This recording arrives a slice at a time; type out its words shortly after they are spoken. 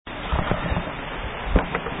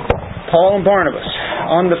Paul and Barnabas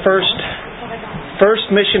on the first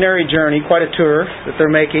missionary journey, quite a tour that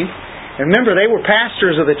they're making. And remember, they were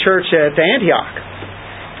pastors of the church at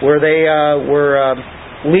Antioch, where they were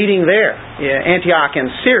leading there, Antioch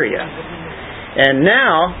in Syria. And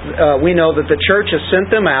now we know that the church has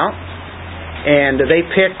sent them out, and they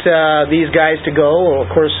picked these guys to go.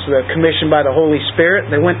 Of course, commissioned by the Holy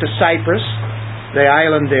Spirit. They went to Cyprus, the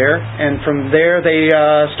island there, and from there they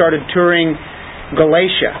started touring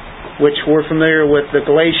Galatia, which we're familiar with the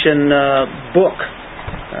Galatian book,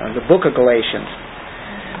 the book of Galatians.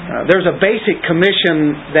 There's a basic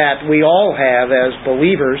commission that we all have as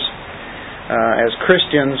believers, as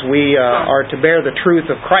Christians. We are to bear the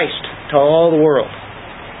truth of Christ to all the world.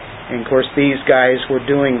 And of course these guys were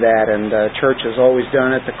doing that, and the church has always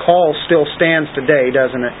done it. The call still stands today,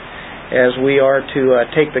 doesn't it? As we are to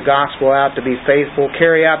take the gospel out, to be faithful,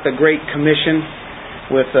 carry out the Great Commission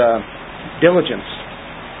with diligence.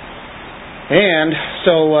 And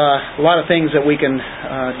so a lot of things that we can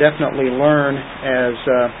definitely learn as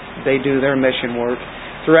they do their mission work.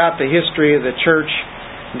 Throughout the history of the church,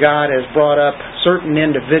 God has brought up certain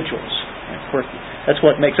individuals. Of course, that's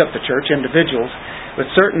what makes up the church, individuals.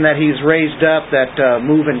 But certain that He's raised up that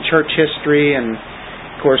move in church history. And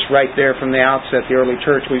of course, right there from the outset, the early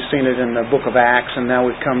church, we've seen it in the book of Acts. And now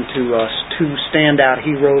we've come to two standout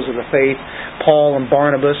heroes of the faith, Paul and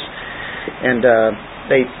Barnabas. And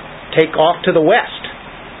they take off to the west.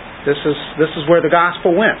 This is where the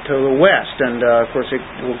gospel went, to the west, and of course it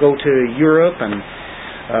will go to Europe. And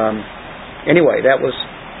anyway, that was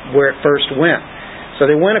where it first went. So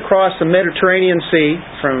they went across the Mediterranean Sea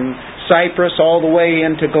from Cyprus all the way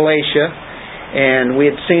into Galatia, and we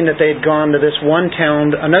had seen that they had gone to this one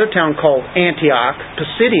town, another town called Antioch,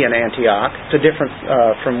 Pisidian Antioch. It's different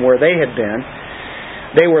from where they had been.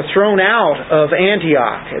 They were thrown out of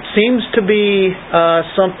Antioch. It seems to be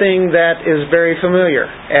something that is very familiar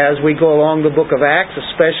as we go along the book of Acts,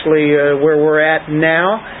 especially where we're at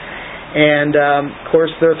now. And of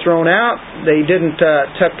course they're thrown out. They didn't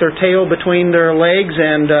tuck their tail between their legs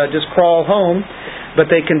and just crawl home,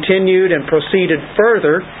 but they continued and proceeded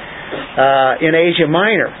further in Asia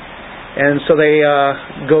Minor. And so they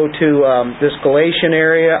go to this Galatian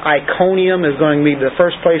area. Iconium is going to be the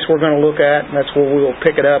first place we're going to look at, and that's where we will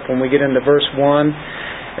pick it up when we get into verse 1.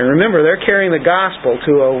 And remember, they're carrying the gospel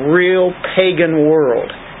to a real pagan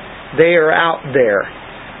world. They are out there.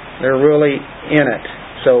 They're really in it.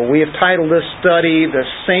 So we have titled this study, The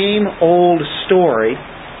Same Old Story.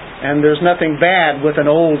 And there's nothing bad with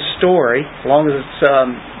an old story, as long as it's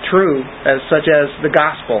true, as such as the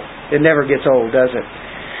gospel. It never gets old, does it?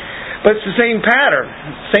 But it's the same pattern,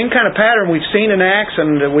 same kind of pattern we've seen in Acts,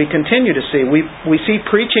 and we continue to see. We see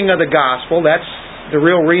preaching of the gospel. That's the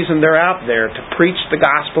real reason they're out there, to preach the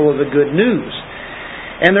gospel of the good news.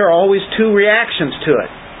 And there are always two reactions to it.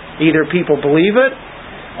 Either people believe it,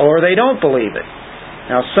 or they don't believe it.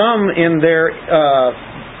 Now some in their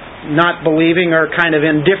not believing are kind of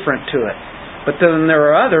indifferent to it. But then there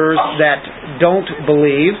are others that don't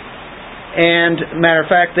believe. And, matter of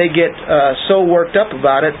fact, they get so worked up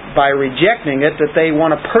about it by rejecting it that they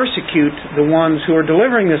want to persecute the ones who are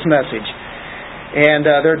delivering this message. And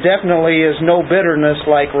there definitely is no bitterness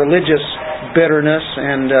like religious bitterness,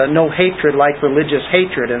 and no hatred like religious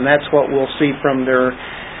hatred. And that's what we'll see from their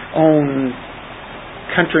own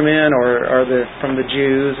countrymen or from the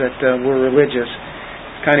Jews that were religious.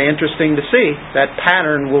 It's kind of interesting to see. That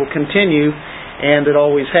pattern will continue. And it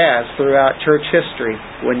always has throughout church history.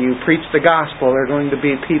 When you preach the gospel, there are going to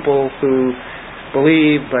be people who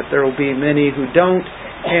believe, but there will be many who don't,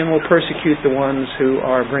 and will persecute the ones who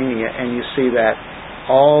are bringing it. And you see that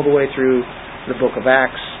all the way through the book of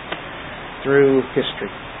Acts, through history.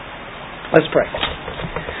 Let's pray.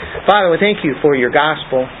 Father, we thank you for your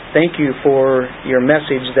gospel. Thank you for your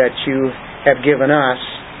message that you have given us.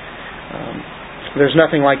 There's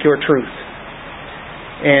nothing like your truth.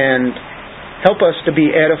 And help us to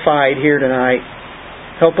be edified here tonight.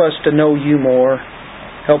 Help us to know you more.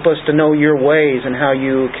 Help us to know your ways and how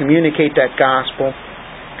you communicate that gospel.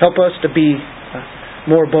 Help us to be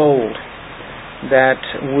more bold, that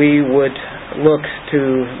we would look to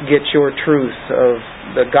get your truth of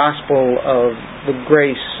the gospel of the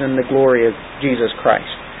grace and the glory of Jesus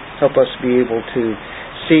Christ. Help us be able to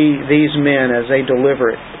see these men as they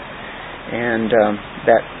deliver it, and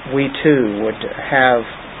that we too would have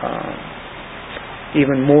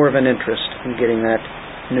even more of an interest in getting that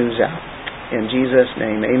news out. In Jesus'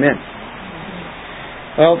 name, amen.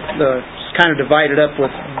 Well, it's kind of divided up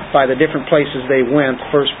by the different places they went.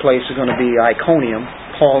 The first place is going to be Iconium,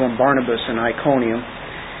 Paul and Barnabas in Iconium.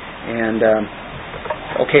 And,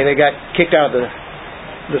 they got kicked out of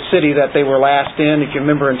the city that they were last in. If you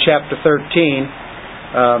remember in chapter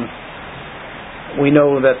 13, we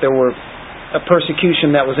know that there were a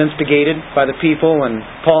persecution that was instigated by the people, and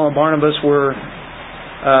Paul and Barnabas were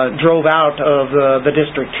drove out of the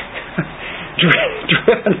district.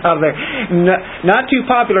 Driven out of there. Not too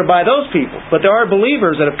popular by those people, but there are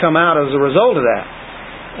believers that have come out as a result of that.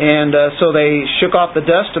 And so they shook off the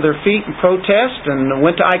dust of their feet in protest and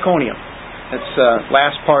went to Iconium. That's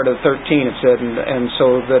last part of 13, it said. And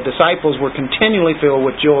so the disciples were continually filled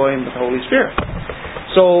with joy and with the Holy Spirit.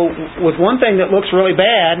 So with one thing that looks really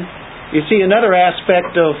bad, you see another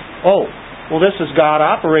aspect of, this is God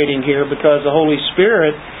operating here because the Holy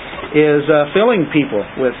Spirit is filling people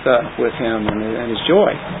with Him and His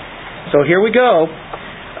joy. So here we go.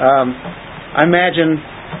 I imagine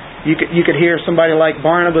you could hear somebody like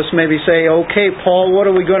Barnabas maybe say, "Okay, Paul, what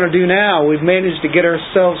are we going to do now? We've managed to get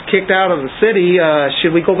ourselves kicked out of the city.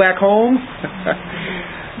 Should we go back home?"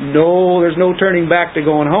 No, there's no turning back to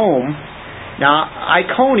going home. Now,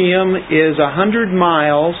 Iconium is 100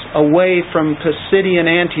 miles away from Pisidian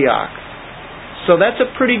Antioch. So that's a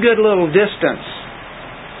pretty good little distance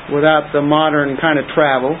without the modern kind of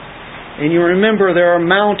travel. And you remember there are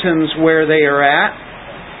mountains where they are at,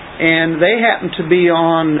 and they happen to be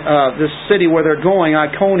on this city where they're going.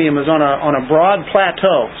 Iconium is on a broad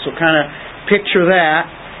plateau. So kind of picture that.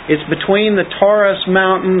 It's between the Taurus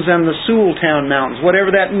Mountains and the Sultan Mountains. Whatever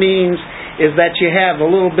that means is that you have a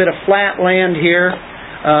little bit of flat land here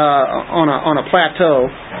on a plateau.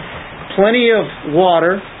 Plenty of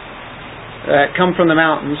water that come from the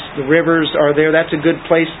mountains. The rivers are there. That's a good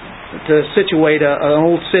place to situate an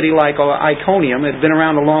old city like Iconium. It's been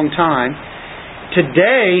around a long time.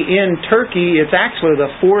 Today in Turkey, it's actually the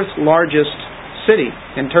 4th largest city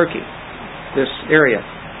in Turkey, this area.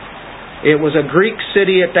 It was a Greek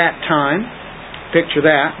city at that time. Picture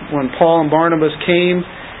that. When Paul and Barnabas came,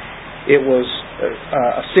 it was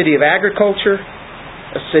a city of agriculture,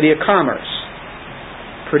 a city of commerce.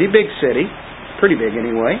 Pretty big city. Pretty big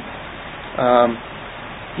anyway.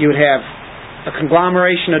 You would have a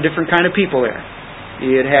conglomeration of different kind of people there.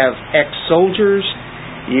 You'd have ex-soldiers.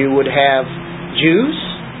 You would have Jews.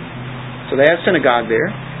 So they have synagogue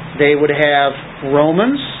there. They would have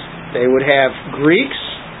Romans. They would have Greeks.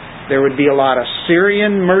 There would be a lot of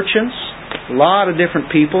Syrian merchants. A lot of different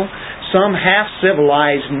people. Some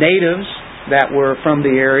half-civilized natives that were from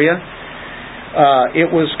the area. It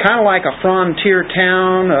was kind of like a frontier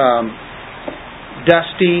town.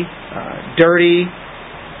 Dusty, dirty,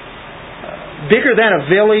 bigger than a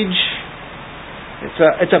village.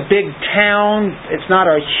 It's a big town. It's not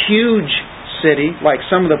a huge city like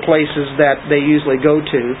some of the places that they usually go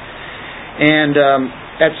to. And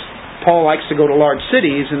Paul likes to go to large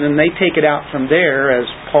cities, and then they take it out from there as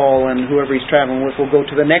Paul and whoever he's traveling with will go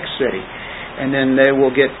to the next city. And then they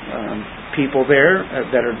will get people there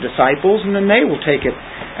that are disciples, and then they will take it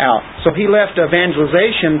out. So he left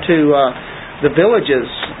evangelization to the villages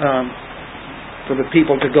for the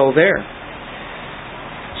people to go there.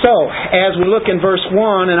 So, as we look in verse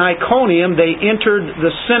 1, in Iconium, they entered the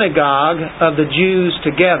synagogue of the Jews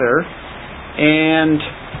together and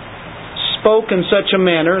spoke in such a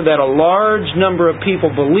manner that a large number of people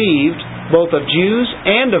believed, both of Jews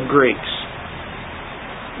and of Greeks.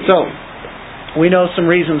 So, we know some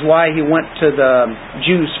reasons why he went to the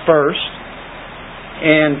Jews first.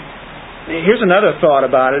 And here's another thought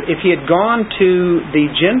about it. If he had gone to the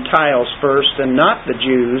Gentiles first and not the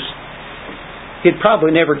Jews, he'd probably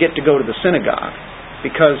never get to go to the synagogue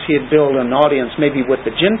because he'd build an audience maybe with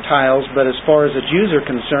the Gentiles, but as far as the Jews are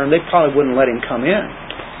concerned, they probably wouldn't let him come in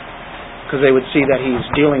because they would see that he's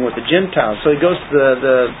dealing with the Gentiles. So he goes to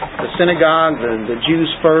the synagogue, the Jews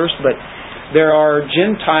first, but there are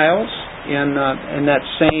Gentiles in that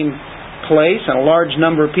same place, and a large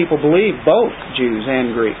number of people believe, both Jews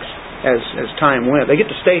and Greeks, as time went. They get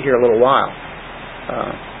to stay here a little while,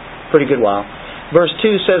 pretty good while. Verse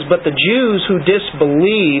 2 says, "But the Jews who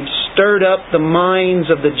disbelieved stirred up the minds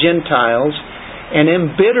of the Gentiles and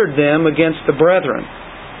embittered them against the brethren.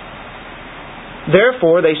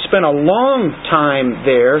 Therefore they spent a long time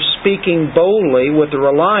there, speaking boldly with the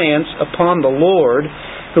reliance upon the Lord,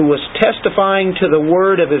 who was testifying to the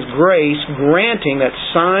word of His grace, granting that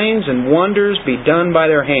signs and wonders be done by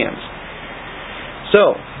their hands."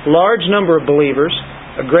 So, large number of believers,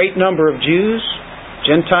 a great number of Jews,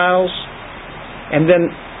 Gentiles, and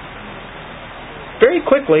then very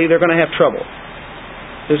quickly they're going to have trouble.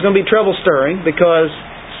 There's going to be trouble stirring because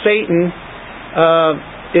Satan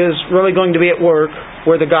is really going to be at work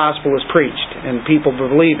where the gospel is preached and people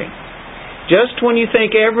believing. Just when you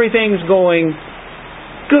think everything's going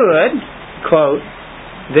good, quote,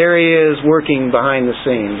 There He is working behind the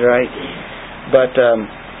scenes, right? But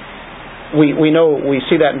we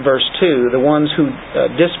see that in verse 2. The ones who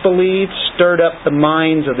disbelieved stirred up the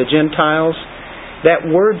minds of the Gentiles. That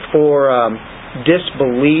word for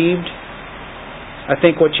disbelieved, I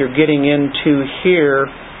think what you're getting into here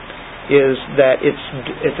is that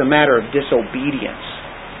it's a matter of disobedience.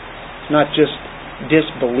 It's not just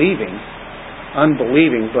disbelieving,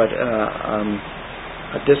 unbelieving, but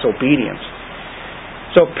a disobedience.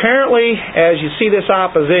 So apparently, as you see this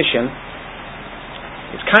opposition,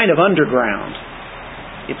 it's kind of underground.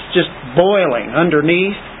 It's just boiling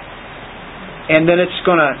underneath, and then it's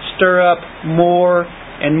going to stir up more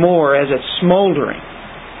and more as it's smoldering.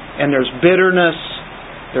 And there's bitterness,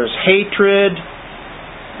 there's hatred,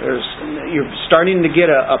 you're starting to get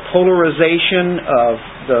a polarization of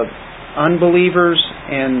the unbelievers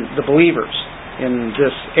and the believers in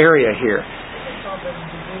this area here.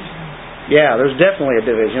 Yeah, there's definitely a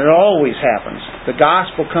division. It always happens. The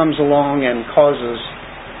gospel comes along and causes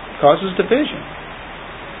division.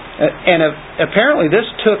 And apparently this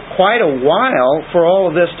took quite a while for all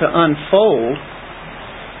of this to unfold,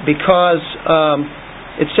 because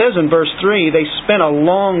it says in verse 3, they spent a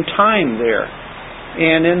long time there.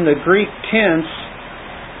 And in the Greek tense,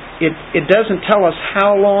 it doesn't tell us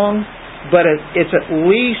how long, but it's at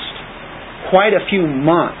least quite a few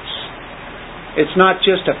months. It's not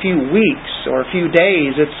just a few weeks or a few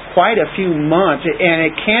days. It's quite a few months. And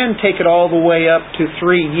it can take it all the way up to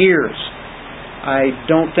 3 years. I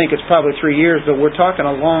don't think it's probably 3 years, but we're talking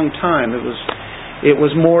a long time. It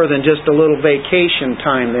was more than just a little vacation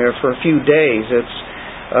time there for a few days. It's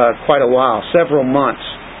quite a while, several months.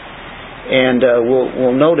 And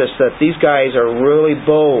we'll notice that these guys are really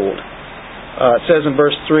bold. It says in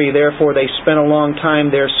verse 3, therefore they spent a long time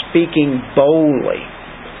there speaking boldly.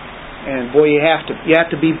 And boy, you have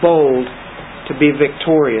to be bold to be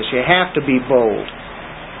victorious. You have to be bold.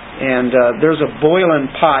 And there's a boiling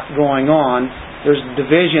pot going on. There's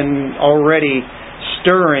division already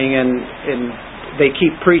stirring, and they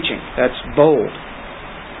keep preaching. That's bold.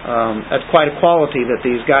 That's quite a quality that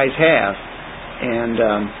these guys have, and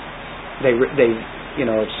they resist.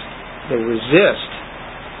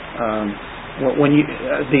 When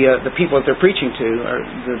the people that they're preaching to, or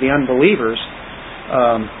the unbelievers,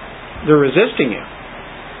 they're resisting you,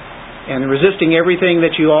 and they're resisting everything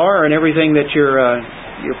that you are and everything that you're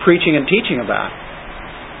preaching and teaching about.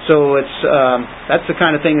 So that's the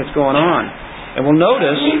kind of thing that's going on. And we'll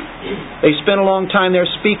notice they spent a long time there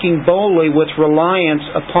speaking boldly with reliance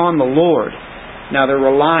upon the Lord. Now they're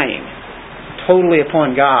relying totally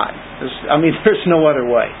upon God. There's no other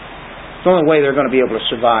way. The only way they're going to be able to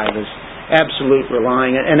survive is absolute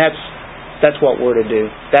relying, and that's what we're to do.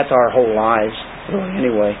 That's our whole lives, really,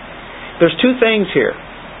 anyway. There's two things here.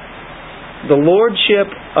 The Lordship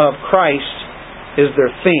of Christ is their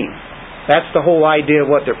theme. That's the whole idea of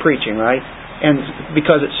what they're preaching, right? And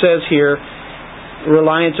because it says here,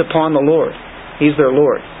 reliance upon the Lord. He's their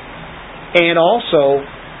Lord. And also,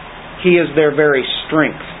 He is their very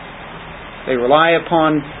strength. They rely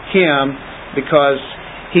upon Him because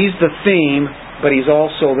He's the theme, but He's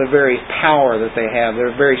also the very power that they have,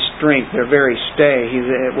 their very strength, their very stay. He's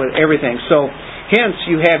with everything. So, hence,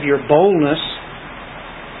 you have your boldness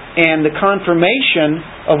and the confirmation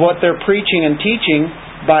of what they're preaching and teaching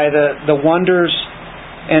by the wonders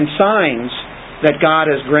and signs that God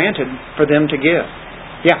has granted for them to give.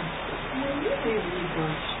 Yeah. Will you read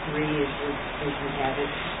verse 3 as you have it?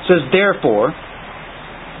 It says, therefore,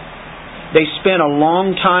 they spent a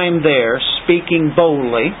long time there speaking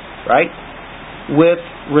boldly, right, with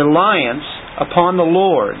reliance upon the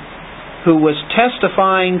Lord, who was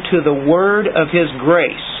testifying to the word of His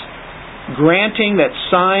grace, granting that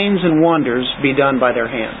signs and wonders be done by their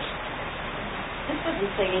hands. This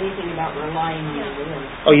doesn't say anything about relying on the Lord.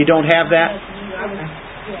 Oh, you don't have that?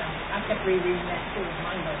 I kept rereading that too.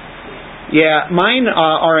 Yeah, mine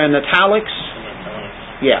are in italics.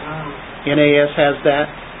 Yeah, NAS has that.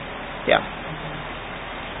 Yeah.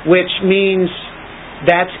 Which means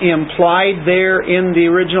that's implied there in the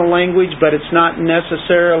original language, but it's not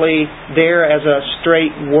necessarily there as a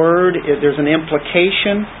straight word. There's an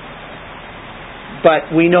implication, but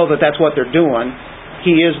we know that that's what they're doing.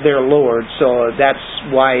 He is their Lord, so that's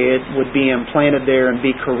why it would be implanted there and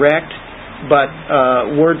be correct. But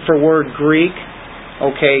word for word Greek,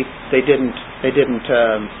 okay, they didn't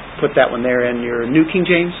put that one there in your New King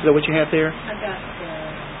James. Is that what you have there? I got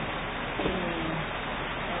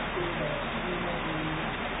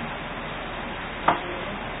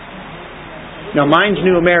No, mine's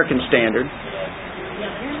New American Standard.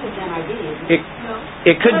 Here's the NIV.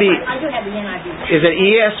 It could be. I do have the NIV. Is it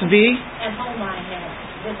ESV? At home I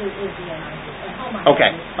have This is the at home.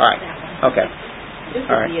 Okay, all right. That one. Okay. This is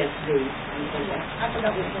All right. ESV. I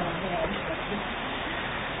forgot which one I had.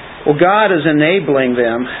 Well, God is enabling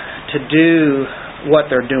them to do what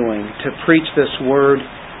they're doing, to preach this Word.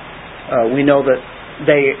 We know that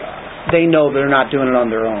they know they're not doing it on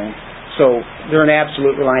their own. So they're an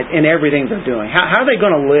absolute reliance in everything they're doing. How are they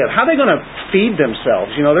going to live? How are they going to feed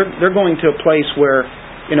themselves? They're going to a place where,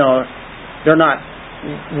 they're not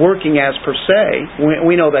working as per se.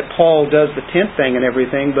 We know that Paul does the tent thing and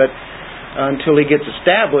everything, but until he gets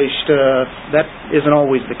established, that isn't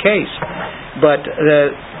always the case. But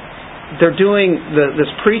they're doing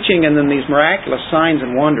this preaching and then these miraculous signs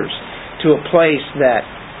and wonders to a place that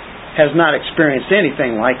has not experienced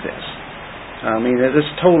anything like this. I mean, this is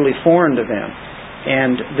totally foreign to them.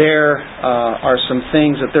 And there are some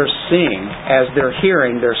things that they're seeing as they're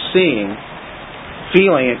hearing, they're seeing,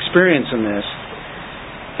 feeling, experiencing this.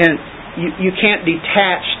 And you can't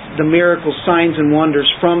detach the miracles, signs, and wonders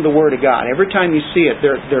from the Word of God. Every time you see it,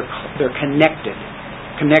 they're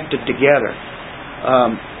connected together.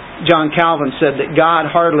 John Calvin said that God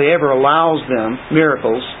hardly ever allows them,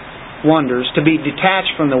 miracles, wonders, to be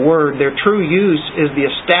detached from the Word. Their true use is the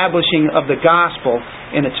establishing of the gospel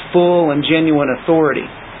in its full and genuine authority.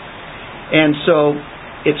 And so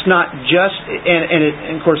it's not just,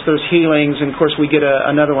 and of course there's healings, and of course we get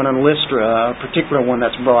another one on Lystra, a particular one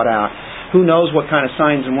that's brought out. Who knows what kind of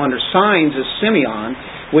signs and wonders? Signs is semeion,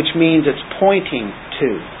 which means it's pointing to.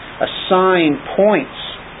 A sign points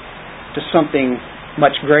to something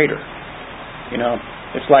much greater.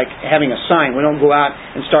 It's like having a sign. We don't go out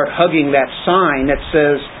and start hugging that sign that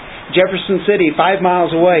says Jefferson City 5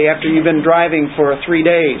 miles away after you've been driving for 3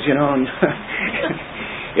 days, and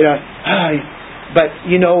but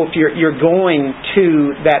if you're going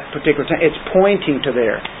to that particular time, it's pointing to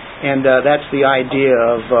there. And that's the idea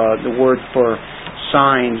of the word for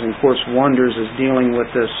signs, and of course wonders is dealing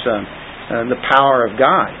with this the power of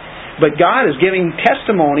God. But God is giving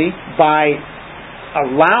testimony by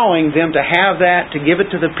allowing them to have that, to give it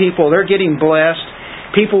to the people. They're getting blessed.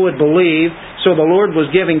 People would believe. So the Lord was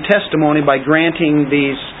giving testimony by granting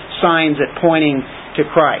these signs that pointing to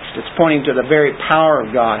Christ. It's pointing to the very power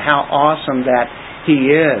of God, how awesome that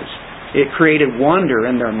He is. It created wonder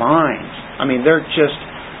in their minds. I mean, they're just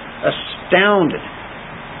astounded,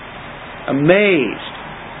 amazed.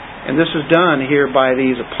 And this is done here by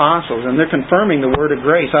these apostles, and they're confirming the word of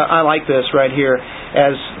grace. I like this right here.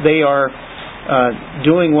 As they are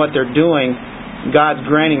doing what they're doing, God's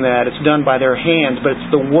granting that. It's done by their hands, but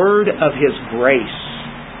it's the word of His grace.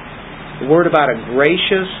 The word about a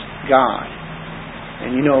gracious God.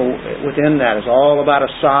 And within that is all about a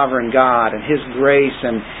sovereign God and His grace,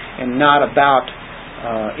 and not about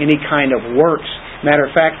any kind of works. Matter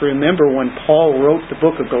of fact, remember when Paul wrote the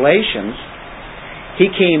book of Galatians,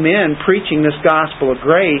 he came in preaching this gospel of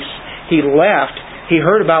grace. He left. He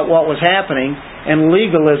heard about what was happening, and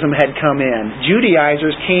legalism had come in.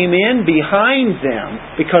 Judaizers came in behind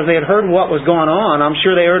them because they had heard what was going on. I'm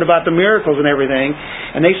sure they heard about the miracles and everything,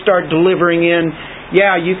 and they start delivering in,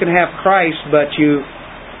 you can have Christ, but you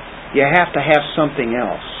have to have something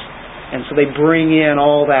else. And so they bring in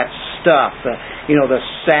all that stuff, the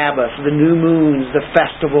Sabbath, the new moons, the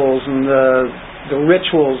festivals, and the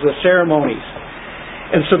rituals, the ceremonies.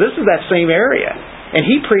 And so this is that same area. And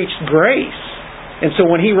he preached grace. And so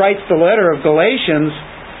when he writes the letter of Galatians,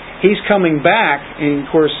 he's coming back, and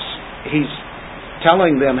of course he's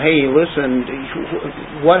telling them, hey, listen,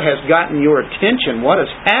 what has gotten your attention? What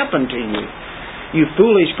has happened to you? You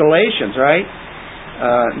foolish Galatians, right?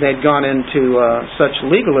 They'd gone into such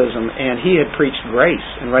legalism, and he had preached grace.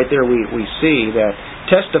 And right there we see that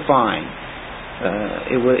testifying.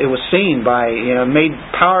 It was seen by, made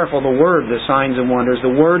powerful the word, the signs and wonders,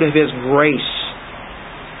 the word of His grace.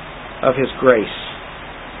 Of His grace.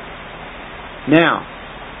 Now,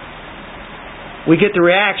 we get the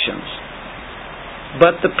reactions.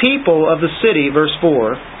 But the people of the city, verse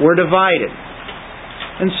 4, were divided.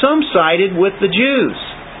 And some sided with the Jews,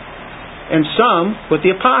 and some with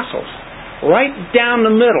the apostles. Right down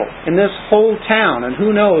the middle in this whole town. And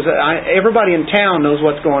who knows, everybody in town knows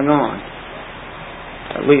what's going on.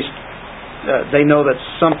 At least they know that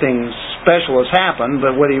something special has happened,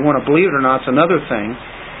 but whether you want to believe it or not is another thing.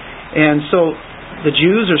 And so the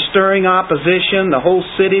Jews are stirring opposition. The whole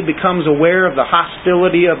city becomes aware of the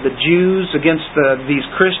hostility of the Jews against these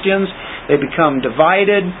Christians. They become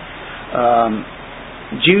divided.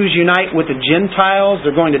 Jews unite with the Gentiles.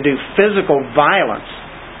 They're going to do physical violence.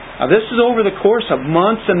 Now this is over the course of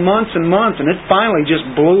months and months and months, and it finally just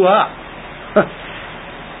blew up.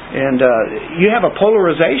 And you have a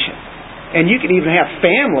polarization. And you can even have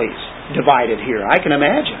families divided here. I can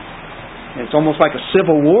imagine. It's almost like a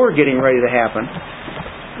civil war getting ready to happen.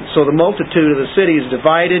 So the multitude of the city is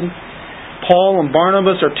divided. Paul and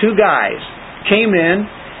Barnabas are two guys. Came in,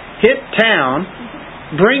 hit town,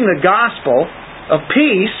 bring the gospel of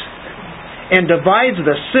peace, and divides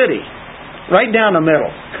the city right down the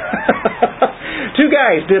middle. Two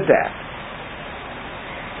guys did that.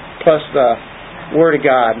 Plus the Word of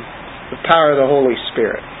God, the power of the Holy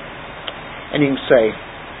Spirit. And you can say,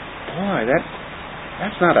 boy, that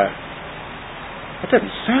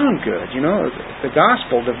doesn't sound good. You know, the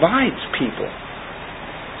gospel divides people.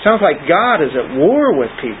 Sounds like God is at war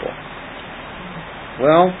with people.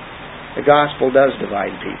 Well, the gospel does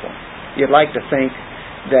divide people. You'd like to think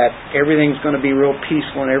that everything's going to be real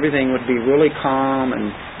peaceful and everything would be really calm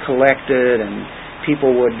and collected and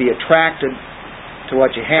people would be attracted to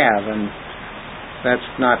what you have, and that's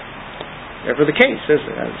not ever the case, is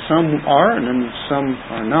it? Some are and then some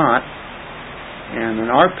are not. And in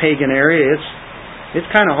our pagan area, it's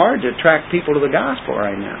kind of hard to attract people to the gospel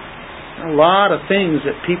right now. A lot of things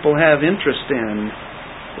that people have interest in,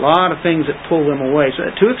 a lot of things that pull them away. So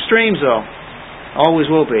two extremes, though, always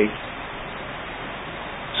will be.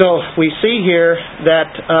 So we see here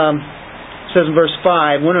that it says in verse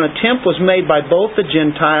 5, when an attempt was made by both the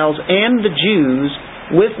Gentiles and the Jews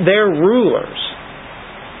with their rulers.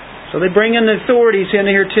 So they bring in the authorities in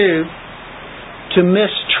here too to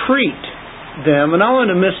mistreat them, and not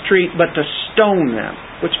only to mistreat, but to stone them,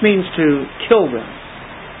 which means to kill them.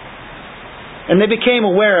 And they became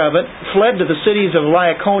aware of it, fled to the cities of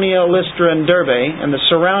Lycaonia, Lystra, and Derbe, and the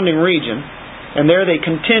surrounding region, and there they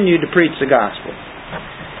continued to preach the gospel.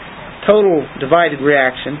 Total divided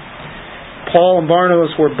reaction. Paul and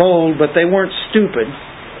Barnabas were bold, but they weren't stupid,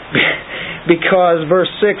 because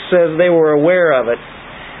verse 6 says they were aware of it.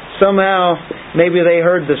 Somehow, maybe they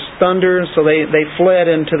heard this thunder, so they fled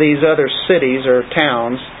into these other cities or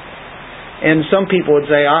towns. And some people would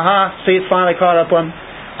say, aha, see, it finally caught up on them.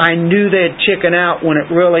 I knew they'd chicken out when it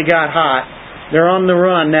really got hot. They're on the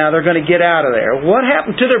run now. They're going to get out of there. What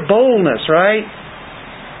happened to their boldness, right?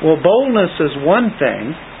 Well, boldness is one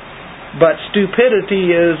thing, but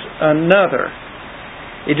stupidity is another.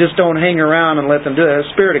 You just don't hang around and let them do it. The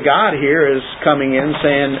Spirit of God here is coming in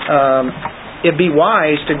saying, it'd be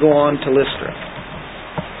wise to go on to Lystra.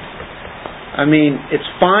 I mean, it's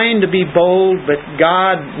fine to be bold, but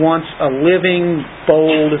God wants a living,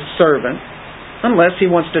 bold servant, unless He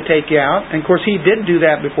wants to take you out. And of course, He did do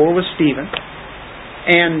that before with Stephen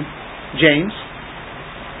and James.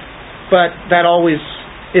 But that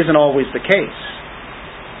isn't always the case.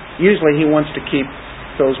 Usually He wants to keep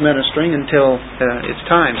those ministering until it's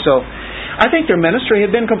time. So I think their ministry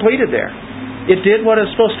had been completed there. It did what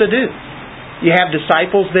it's supposed to do. You have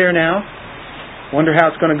disciples there now. Wonder how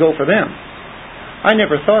it's going to go for them. I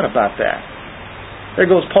never thought about that. There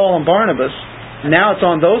goes Paul and Barnabas. Now it's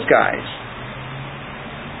on those guys.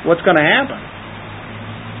 What's going to happen?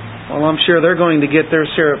 Well, I'm sure they're going to get their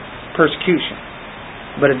share of persecution.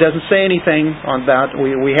 But it doesn't say anything about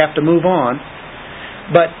we have to move on.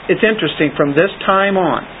 But it's interesting, from this time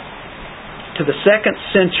on to the 2nd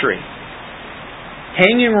century,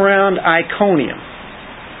 hanging around Iconium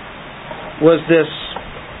was this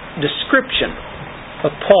description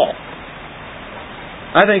of Paul.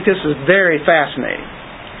 I think this is very fascinating.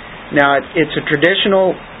 Now, it's a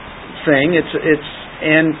traditional thing.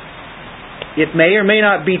 And it may or may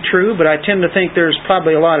not be true, but I tend to think there's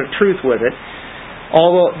probably a lot of truth with it.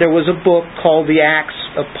 Although there was a book called The Acts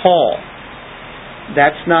of Paul.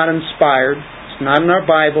 That's not inspired. It's not in our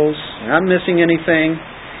Bibles. We're not missing anything.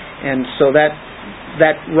 And so that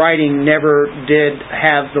writing never did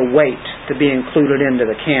have the weight to be included into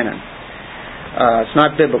the canon. It's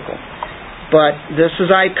not biblical. But this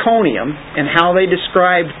is Iconium and how they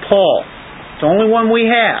described Paul. It's the only one we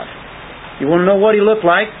have. You want to know what he looked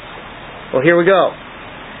like? Well, here we go.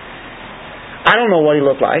 I don't know what he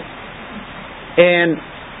looked like. And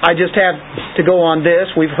I just have to go on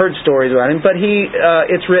this. We've heard stories about him. But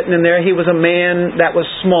it's written in there, he was a man that was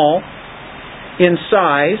small in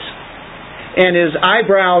size, and his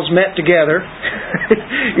eyebrows met together.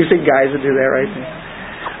 You see guys that do that, right?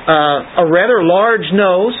 A rather large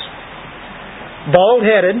nose,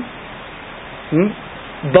 bald-headed,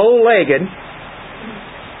 bow-legged.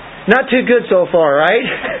 Not too good so far, right?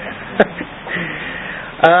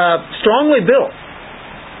 Strongly built,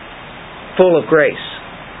 full of grace.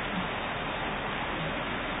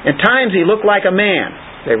 At times he looked like a man,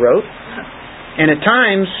 they wrote, and at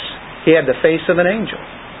times he had the face of an angel.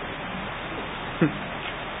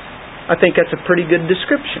 I think that's a pretty good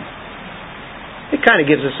description. It kind of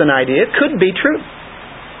gives us an idea. It could be true.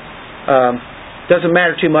 Doesn't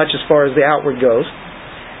matter too much as far as the outward goes.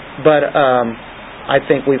 But I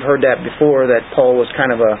think we've heard that before, that Paul was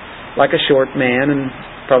kind of like a short man and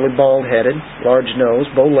probably bald-headed, large nose,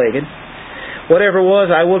 bow-legged. Whatever it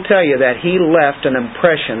was, I will tell you that he left an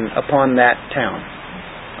impression upon that town.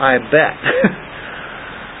 I bet.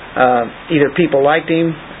 Either people liked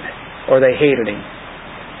him or they hated him.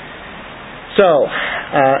 So,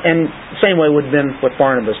 and same way would have been with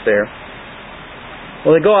Barnabas there.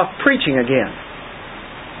 Well, they go off preaching again.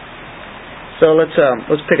 So let's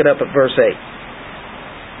pick it up at verse 8.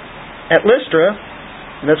 At Lystra,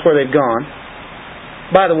 and that's where they've gone.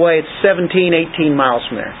 By the way, it's 17, 18 miles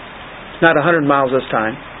from there. It's not 100 miles this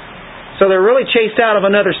time. So they're really chased out of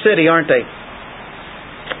another city, aren't they?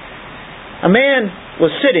 A man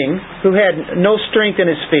was sitting who had no strength in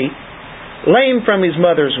his feet, lame from his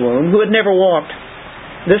mother's womb, who had never walked.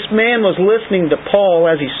 This man was listening to Paul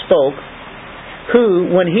as he spoke,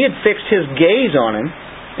 who, when he had fixed his gaze on him,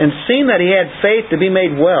 and seen that he had faith to be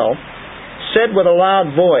made well, said with a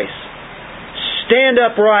loud voice, "Stand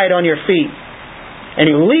upright on your feet." And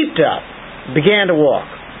he leaped up, began to walk.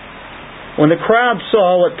 When the crowd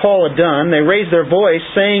saw what Paul had done, they raised their voice,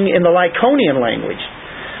 saying in the Lycaonian language,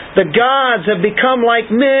 "The gods have become like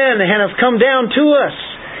men and have come down to us."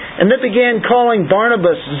 And they began calling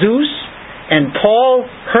Barnabas Zeus and Paul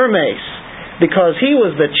Hermes, because he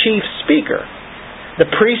was the chief speaker. The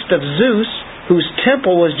priest of Zeus, whose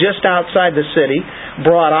temple was just outside the city,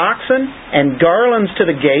 brought oxen and garlands to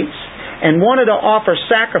the gates and wanted to offer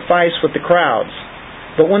sacrifice with the crowds.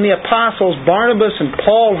 But when the apostles Barnabas and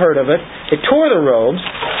Paul heard of it, they tore their robes,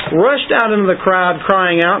 rushed out into the crowd,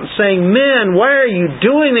 crying out and saying, "Men, why are you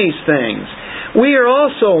doing these things? We are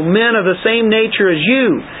also men of the same nature as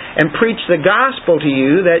you, and preach the gospel to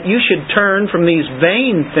you, that you should turn from these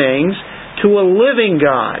vain things to a living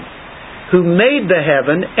God, who made the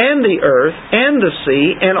heaven and the earth and the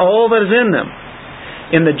sea and all that is in them.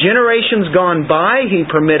 In the generations gone by, He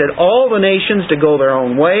permitted all the nations to go their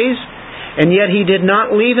own ways, and yet He did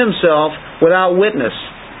not leave Himself without witness,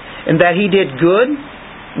 and that He did good,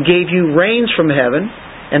 gave you rains from heaven,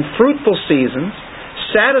 and fruitful seasons,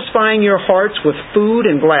 satisfying your hearts with food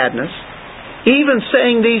and gladness. Even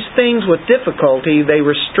saying these things with difficulty, they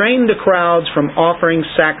restrained the crowds from offering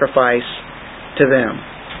sacrifice to them."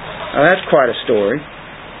 Now that's quite a story.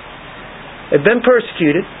 They've been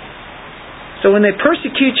persecuted. So when they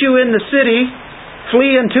persecute you in the city,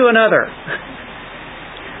 flee into another.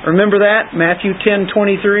 Remember that? Matthew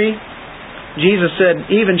 10:23. Jesus said,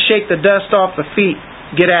 "Even shake the dust off the feet.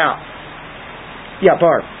 Get out." Yeah,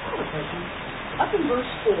 Barb. Up in verse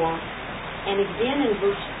 4, and again in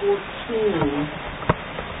verse 14,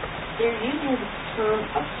 they're using the term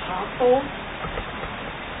apostle.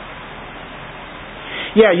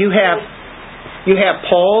 Yeah, you have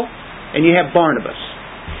Paul and you have Barnabas.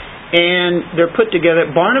 And they're put together.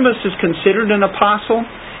 Barnabas is considered an apostle,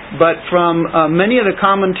 but from many of the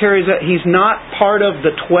commentaries, he's not part of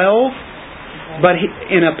the 12, but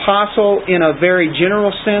an apostle in a very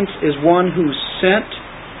general sense is one who's sent,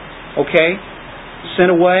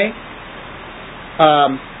 sent away.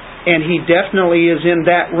 And he definitely is in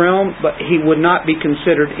that realm, but he would not be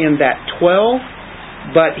considered in that 12.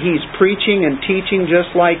 But he's preaching and teaching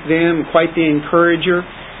just like them, quite the encourager.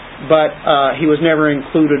 But he was never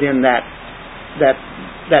included in that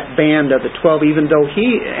band of the 12, even though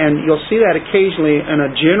and you'll see that occasionally in a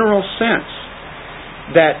general sense,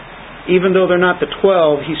 that even though they're not the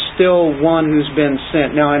 12, he's still one who's been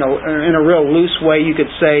sent. Now, in a real loose way, you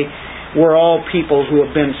could say we're all people who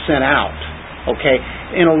have been sent out.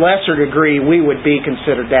 In a lesser degree, we would be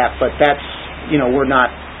considered that, but that's, we're not.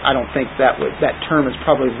 I don't think that term is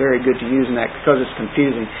probably very good to use in that, because it's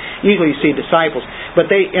confusing. Usually you see disciples, but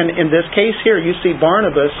in this case here, you see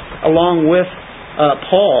Barnabas along with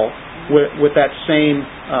Paul with that same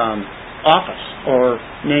office or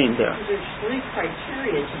name there. There's 3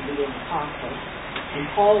 criteria to be an apostle, and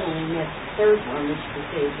Paul only met the third one, which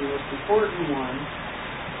is the most important one,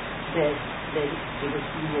 that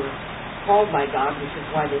you were called by God, which is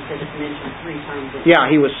why they said it's mentioned 3 times. Yeah,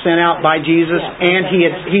 he was sent out by Jesus, and he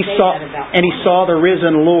saw the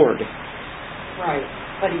risen Lord. Right,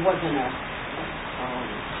 but he wasn't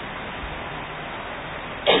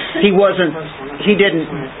He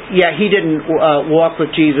didn't walk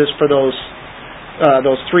with Jesus for those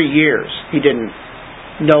 3 years. He didn't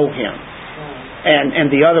know Him,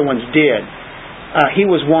 and the other ones did. He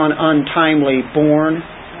was one untimely born,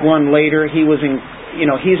 one later. He was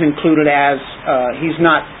he's included as he's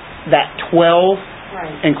not that 12,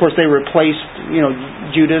 right. And of course they replaced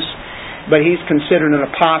Judas, but he's considered an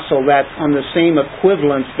apostle, that on the same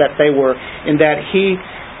equivalence that they were, in that he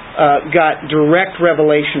got direct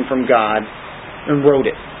revelation from God and wrote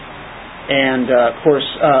it. And, of course,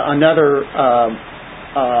 another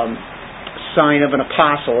sign of an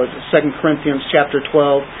apostle is 2 Corinthians chapter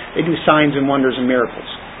 12. They do signs and wonders and miracles.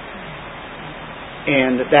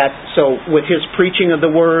 And so with his preaching of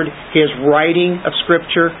the Word, his writing of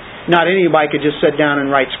Scripture, not anybody could just sit down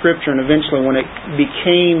and write Scripture. And eventually when it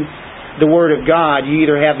became the Word of God, you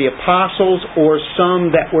either have the apostles or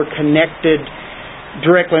some that were connected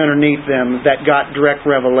directly underneath them that got direct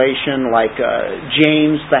revelation, like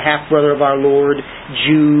James, the half-brother of our Lord,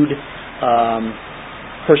 Jude.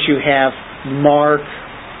 Of course, you have Mark,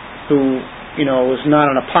 who, was not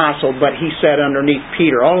an apostle, but he sat underneath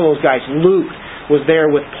Peter. All of those guys. Luke was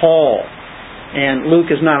there with Paul. And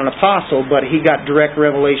Luke is not an apostle, but he got direct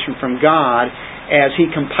revelation from God as he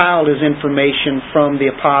compiled his information from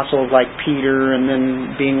the apostles like Peter, and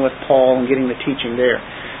then being with Paul and getting the teaching there.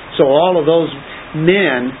 So all of those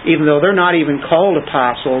men, even though they're not even called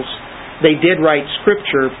apostles, they did write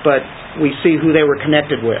Scripture, but we see who they were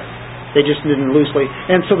connected with. They just didn't loosely.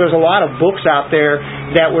 And so there's a lot of books out there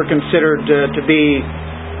that were considered to be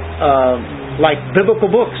like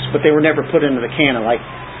biblical books, but they were never put into the canon, like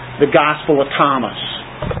the Gospel of Thomas.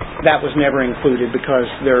 That was never included because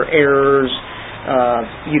there are errors.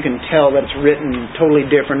 You can tell that it's written totally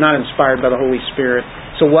different, not inspired by the Holy Spirit.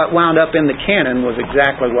 So what wound up in the canon was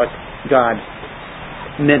exactly what God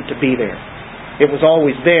meant to be there. It was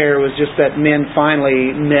always there. It was just that men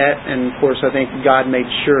finally met, and of course I think God made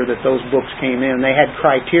sure that those books came in. They had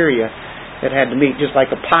criteria that had to meet, just like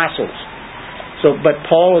apostles. So, but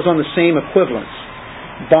Paul is on the same equivalence.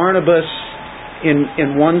 Barnabas,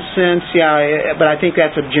 in one sense, yeah, but I think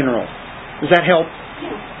that's a general. Does that help?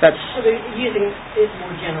 Yeah. That's. So they're using it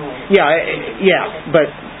more generally. Yeah. But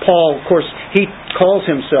Paul, of course, he calls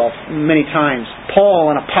himself many times Paul,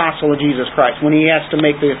 an apostle of Jesus Christ, when he has to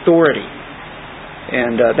make the authority.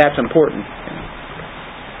 And that's important.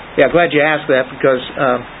 Yeah, glad you asked that, because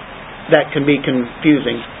that can be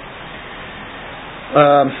confusing.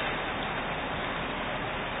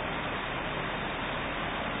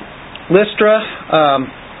 Lystra,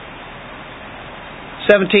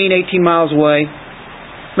 17, 18 miles away.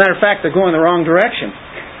 Matter of fact, they're going the wrong direction.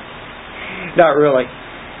 Not really.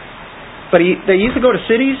 But they used to go to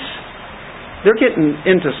cities. They're getting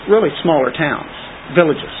into really smaller towns,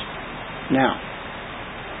 villages now.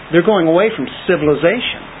 They're going away from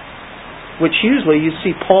civilization, which usually you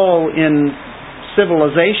see Paul in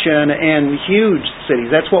civilization and huge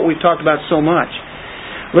cities. That's what we've talked about so much.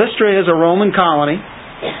 Lystra is a Roman colony.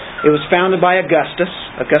 It was founded by Augustus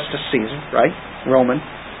Caesar, right? Roman.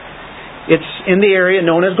 It's in the area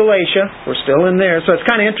known as Galatia. We're still in there. So it's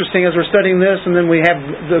kind of interesting as we're studying this, and then we have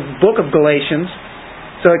the book of Galatians.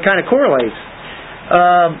 So it kind of correlates.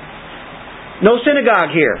 No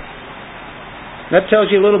synagogue here. That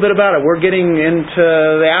tells you a little bit about it. We're getting into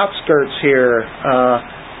the outskirts here.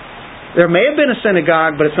 There may have been a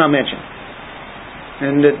synagogue, but it's not mentioned.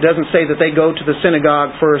 And it doesn't say that they go to the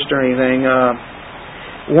synagogue first or anything.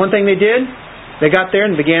 One thing they did, they got there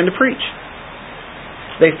and began to preach.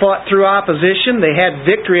 They fought through opposition. They had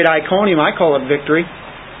victory at Iconium. I call it victory.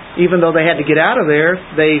 Even though they had to get out of there,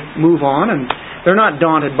 they move on, and they're not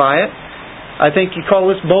daunted by it. I think you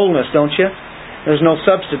call this boldness, don't you? There's no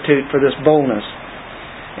substitute for this boldness.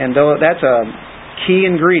 And though that's a key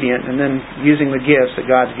ingredient, and then using the gifts that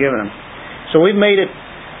God's given them. So we've made it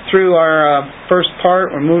through our first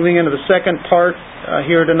part. We're moving into the second part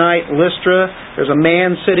here tonight. Lystra. There's a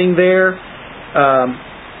man sitting there.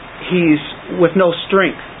 He's with no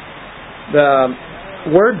strength.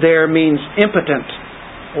 The word there means impotent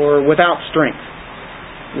or without strength.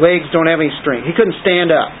 Legs don't have any strength. He couldn't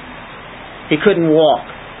stand up. He couldn't walk.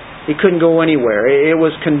 He couldn't go anywhere. It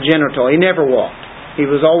was congenital. He never walked. He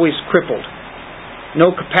was always crippled.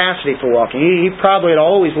 No capacity for walking. He probably had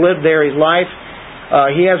always lived there his life.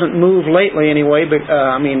 He hasn't moved lately anyway, but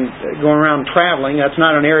going around traveling, that's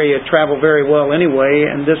not an area to travel very well anyway.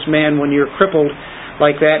 And this man, when you're crippled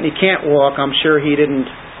like that and he can't walk, I'm sure he didn't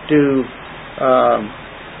do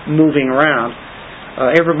moving around.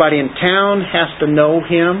 Everybody in town has to know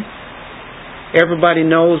him. Everybody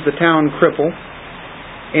knows the town cripple.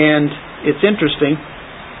 And it's interesting,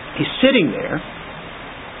 he's sitting there,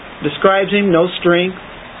 describes him, no strength,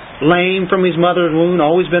 lame from his mother's womb,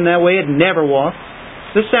 always been that way, had never walked.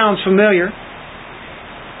 This sounds familiar.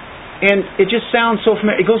 And it just sounds so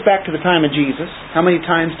familiar. It goes back to the time of Jesus. How many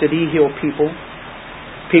times did he heal people?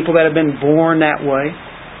 People that have been born that way.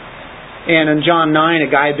 And in John 9,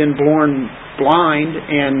 a guy had been born blind,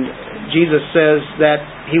 and Jesus says that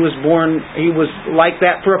he was like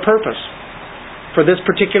that for a purpose, for this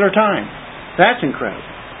particular time. That's incredible.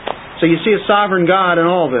 So you see a sovereign God in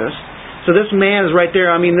all this. So this man is right there.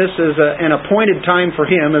 I mean, this is an appointed time for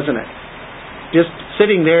him, isn't it? Just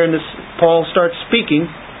sitting there, and Paul starts speaking,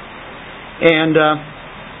 and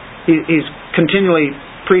he's continually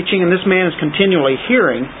preaching, and this man is continually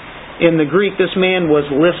hearing. In the Greek, this man was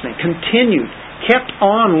listening, kept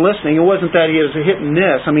on listening. It wasn't that he was a hit and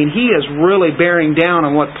miss. I mean, he is really bearing down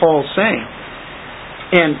on what Paul's saying.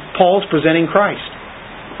 And Paul's presenting Christ.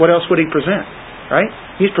 What else would he present? Right?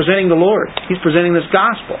 He's presenting the Lord. He's presenting this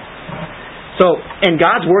gospel. So, and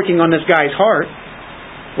God's working on this guy's heart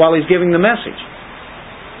while he's giving the message.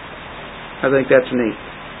 I think that's neat.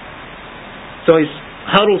 So he's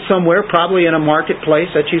huddled somewhere, probably in a marketplace.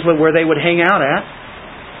 That's usually where they would hang out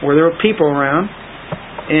at, where there were people around.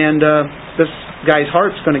 And this guy's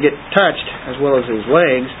heart's going to get touched, as well as his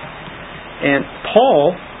legs. And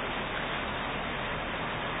Paul,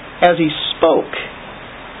 as he spoke,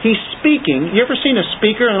 he's speaking. You ever seen a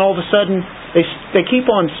speaker and all of a sudden they keep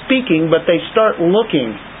on speaking, but they start looking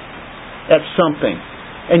at something,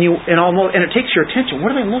 and it takes your attention.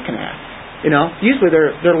 What are they looking at? Usually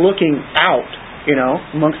they're looking out,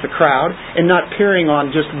 amongst the crowd and not peering on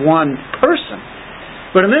just one person.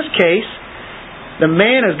 But in this case, the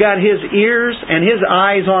man has got his ears and his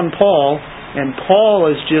eyes on Paul, and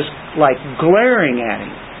Paul is just like glaring at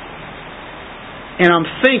him. And I'm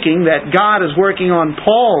thinking that God is working on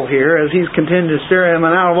Paul here as he's continuing to stare at him,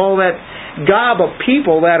 and out of all that gob of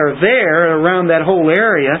people that are there around that whole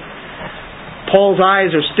area, Paul's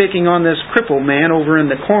eyes are sticking on this crippled man over in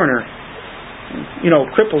the corner.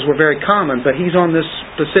 Cripples were very common, but he's on this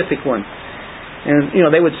specific one. And,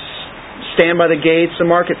 they would stand by the gates, the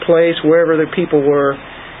marketplace, wherever the people were.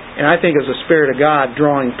 And I think it was the Spirit of God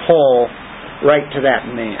drawing Paul right to that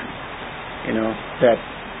man. That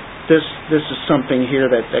this is something here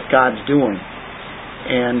that God's doing.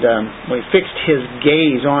 And when he fixed his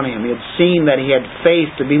gaze on him, he had seen that he had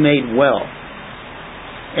faith to be made well.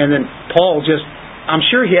 And then Paul I'm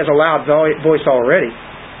sure he has a loud voice already.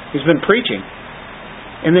 He's been preaching.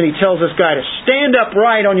 And then he tells this guy to stand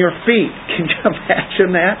upright on your feet. Can you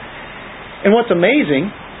imagine that? And what's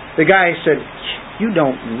amazing, the guy said, "You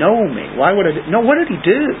don't know me. Why would I?" No, what did he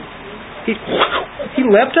do? He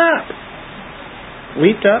leapt up.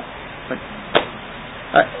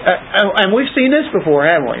 And we've seen this before,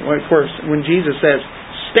 haven't we? Of course, when Jesus says,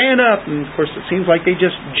 stand up, and of course it seems like they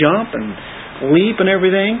just jump and leap and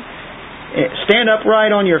everything. Stand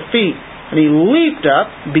upright on your feet. And he leaped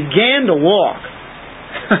up, began to walk.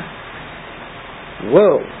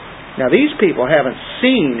 Whoa. Now these people haven't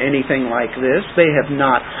seen anything like this. They have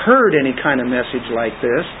not heard any kind of message like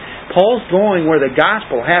this. Paul's going where the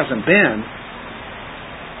gospel hasn't been.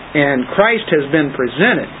 And Christ has been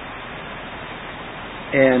presented.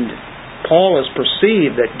 And Paul has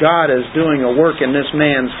perceived that God is doing a work in this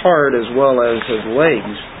man's heart as well as his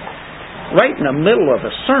legs. Right in the middle of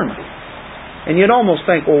a sermon. And you'd almost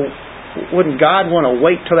think, well, wouldn't God want to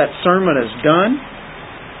wait till that sermon is done?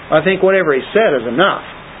 I think whatever he said is enough.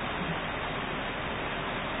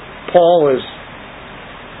 Paul is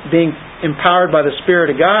being empowered by the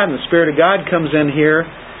Spirit of God, and the Spirit of God comes in here,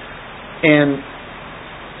 and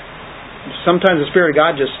sometimes the Spirit of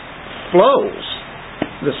God just flows.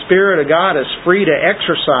 The Spirit of God is free to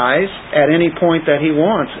exercise at any point that He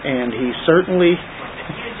wants, and He certainly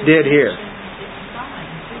did here.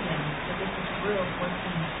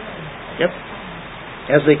 Yep.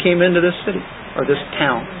 As they came into this city, or this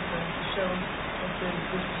town.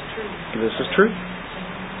 This is true.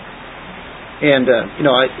 And,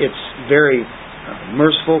 it's very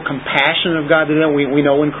merciful, compassionate of God to do that. We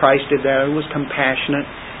know when Christ did that, it was compassionate,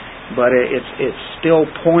 but it's still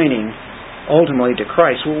pointing ultimately to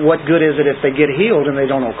Christ. Well, what good is it if they get healed and they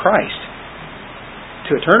don't know Christ?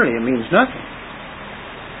 To eternity, it means nothing.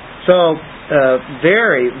 So,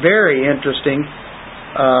 very, very interesting.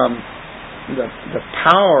 The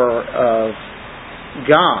power of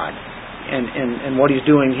God and what He's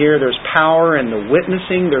doing here. There's power in the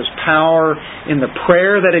witnessing. There's power in the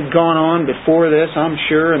prayer that had gone on before this, I'm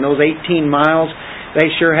sure. In those 18 miles, they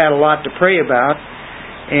sure had a lot to pray about.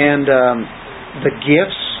 And the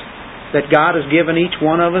gifts that God has given each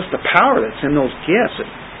one of us, the power that's in those gifts,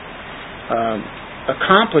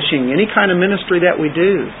 accomplishing any kind of ministry that we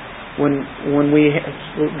do. When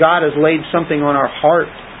God has laid something on our heart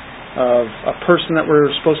of a person that we're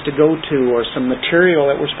supposed to go to, or some material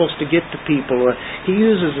that we're supposed to get to people, He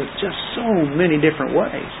uses it just so many different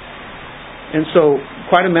ways. And so,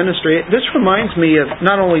 quite a ministry. This reminds me of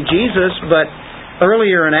not only Jesus, but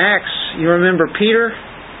earlier in Acts, you remember Peter?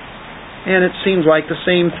 And it seems like the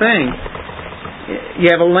same thing.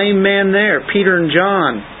 You have a lame man there, Peter and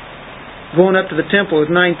John. going up to the temple at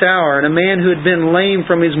the 9th hour, and a man who had been lame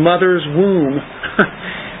from his mother's womb,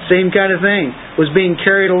 same kind of thing, was being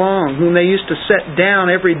carried along, whom they used to set down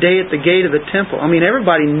every day at the gate of the temple. I mean,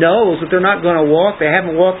 everybody knows that they're not going to walk. They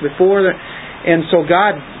haven't walked before. And so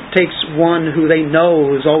God takes one who they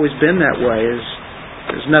know has always been that way.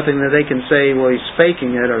 There's nothing that they can say, well, he's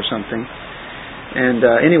faking it or something. And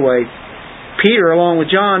anyway, Peter, along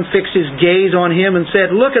with John, fixed his gaze on him and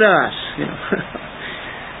said, "Look at us."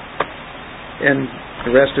 And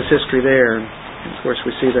the rest is history there. And of course,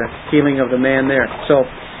 we see the healing of the man there. So,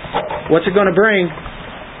 what's it going to bring?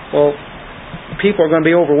 Well, people are going to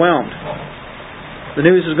be overwhelmed. The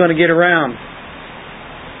news is going to get around.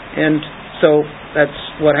 And so, that's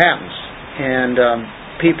what happens. And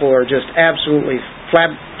people are just absolutely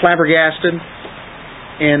flabbergasted.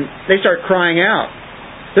 And they start crying out.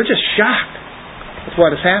 They're just shocked with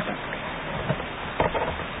what has happened.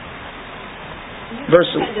 Verse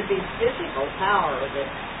had to be physical power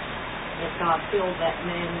that God filled that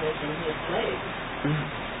man with in his legs,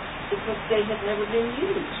 because they had never been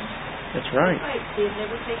used. That's right. He had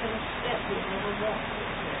never taken a step. He had never walked.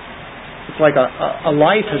 It's like a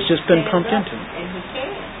life has just been pumped into him. And he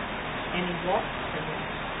can. And he walks.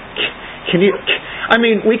 Can you? I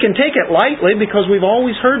mean, we can take it lightly because we've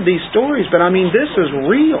always heard these stories, but I mean, this is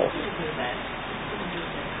real.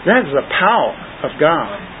 That is the power of God.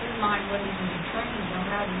 His mind wouldn't even be trained on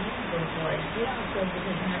how to use those words. Yeah, because it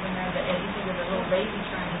doesn't never have the anything of a little baby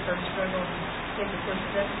trying to first struggle and take the first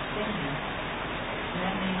step of standing.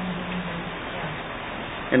 That man didn't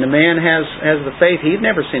even, And the man has the faith. He'd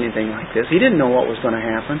never seen anything like this. He didn't know what was going to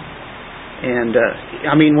happen. And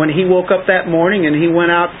I mean, when he woke up that morning and he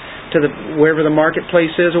went out to wherever the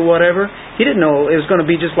marketplace is or whatever, he didn't know it was going to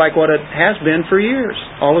be just like what it has been for years,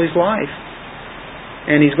 all of his life.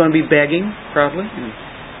 And he's going to be begging, probably.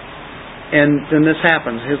 And then this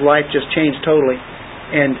happens. His life just changed totally.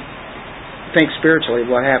 And think spiritually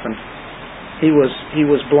what happened. He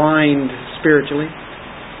was blind spiritually.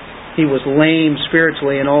 He was lame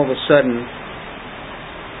spiritually, and all of a sudden,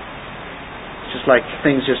 it's just like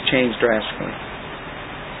things just changed drastically.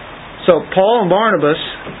 So Paul and Barnabas,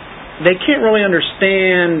 they can't really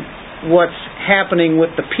understand what's happening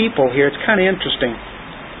with the people here. It's kind of interesting.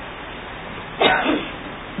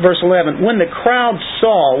 Verse 11, when the crowd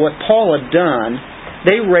saw what Paul had done,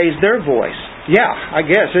 they raised their voice. Yeah, I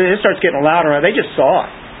guess. It starts getting louder. They just saw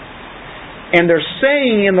it. And they're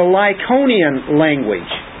saying in the Lycaonian language.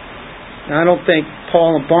 Now, I don't think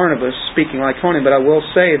Paul and Barnabas speaking Lycaonian, but I will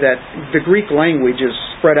say that the Greek language is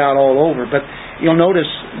spread out all over. But you'll notice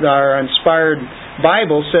our inspired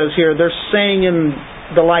Bible says here they're saying in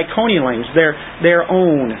the Lycaonian language, their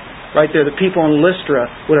own. Right there, the people in Lystra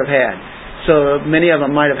would have had. So many of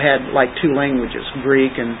them might have had like two languages,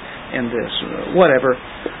 Greek and this, whatever.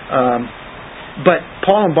 But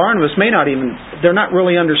Paul and Barnabas they're not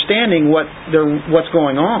really understanding what's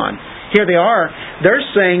going on. Here they are, they're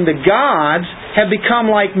saying the gods have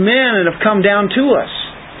become like men and have come down to us.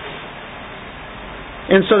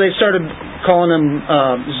 And so they started calling them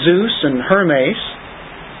Zeus and Hermes.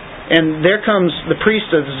 And there comes the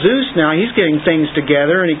priest of Zeus now. He's getting things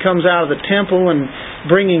together, and he comes out of the temple and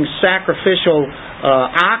bringing sacrificial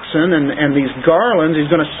oxen and these garlands.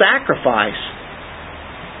 He's going to sacrifice.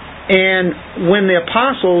 And when the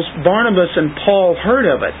apostles, Barnabas and Paul, heard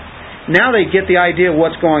of it, now they get the idea of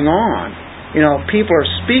what's going on. You know, people are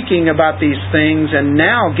speaking about these things, and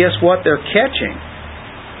now guess what they're catching?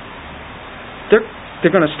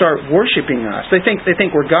 They're going to start worshiping us. They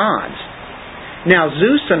think we're gods. Now,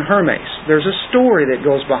 Zeus and Hermes, there's a story that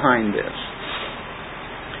goes behind this.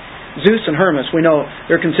 Zeus and Hermes, we know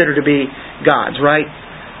they're considered to be gods, right?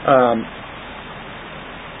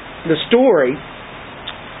 The story,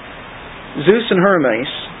 Zeus and Hermes,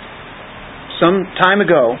 some time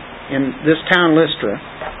ago in this town Lystra,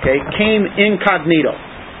 came incognito.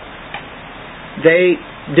 They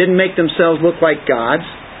didn't make themselves look like gods.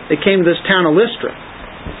 They came to this town of Lystra.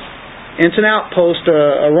 And it's an outpost,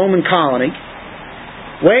 a Roman colony,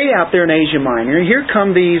 way out there in Asia Minor. Here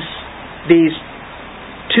come these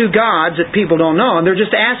two gods that people don't know, and they're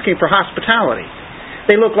just asking for hospitality.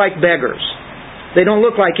 They look like beggars. They don't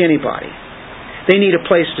look like anybody. They need a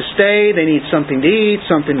place to stay. They need something to eat,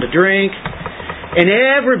 something to drink. And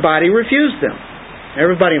everybody refused them.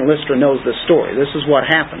 Everybody in Lystra knows this story. This is what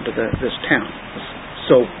happened to this town.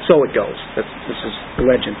 So it goes. This is the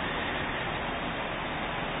legend.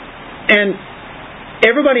 And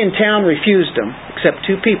everybody in town refused them, except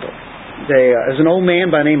two people. There's an old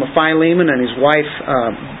man by the name of Philemon and his wife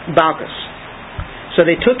Baucis. So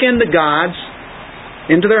they took in the gods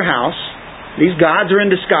into their house. These gods are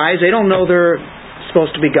in disguise. They don't know they're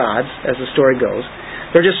supposed to be gods, as the story goes.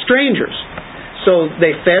 They're just strangers. So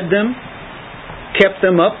they fed them, kept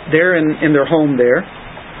them up there in their home there.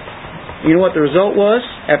 You know what the result was?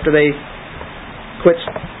 After they quit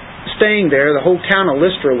staying there, the whole town of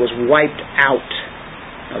Lystra was wiped out.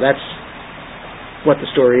 Now that's what the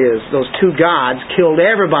story is. Those two gods killed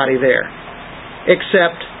everybody there,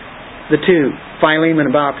 except the two, Philemon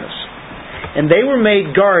and Baucus. And they were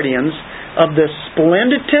made guardians of this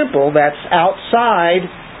splendid temple that's outside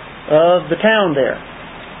of the town there.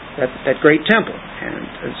 That great temple.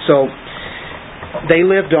 And so they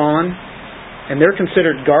lived on, and they're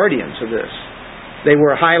considered guardians of this. They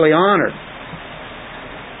were highly honored.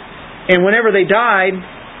 And whenever they died,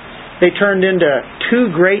 they turned into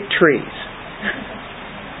two great trees.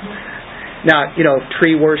 Now,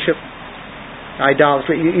 tree worship,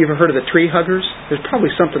 idolatry. You ever heard of the tree huggers? There's probably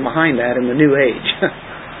something behind that in the New Age.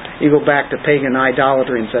 You go back to pagan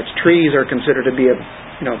idolatry and such. Trees are considered to be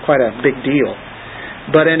quite a big deal.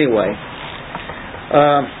 But anyway,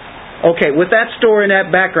 okay, with that story and that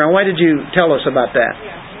background, why did you tell us about that?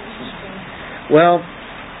 Well,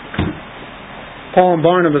 Paul and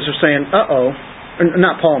Barnabas are saying,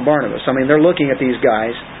 not Paul and Barnabas. I mean, they're looking at these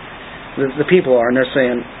guys, the people are, and they're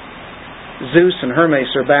saying, Zeus and Hermes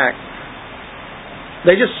are back.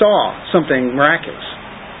 They just saw something miraculous.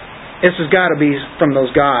 This has got to be from those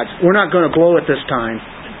gods. We're not going to blow it this time.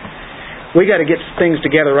 We got to get things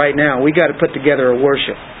together right now. We got to put together a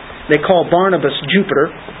worship. They call Barnabas Jupiter,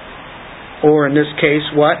 or in this case,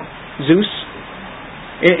 what? Zeus.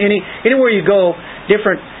 Anywhere you go,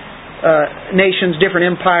 different nations, different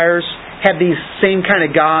empires have these same kind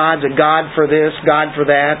of gods. A god for this, god for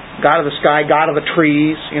that, god of the sky, god of the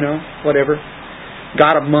trees, whatever.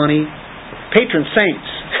 God of money, patron saints.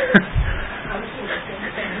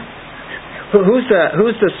 Who's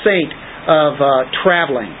the saint of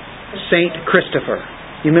traveling? Saint Christopher.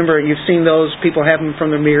 You remember, you've seen those people have them from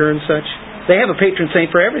their mirror and such? They have a patron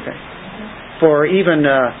saint for everything. For even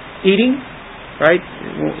eating, right?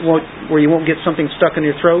 Where you won't get something stuck in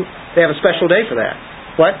your throat. They have a special day for that.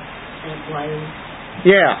 What? Saint Blaise.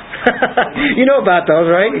 Yeah. You know about those,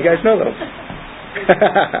 right? You guys know those.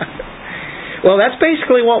 Well, that's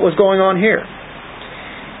basically what was going on here.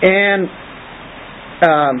 And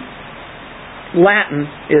Latin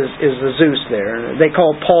is the Zeus there. They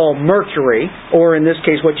call Paul Mercury, or in this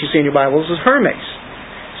case what you see in your Bibles is Hermes.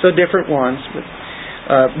 So different ones.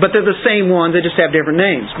 But they're the same ones, they just have different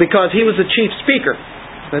names. Because he was the chief speaker.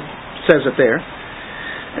 That says it there.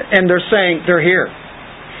 And they're saying, they're here.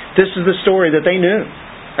 This is the story that they knew.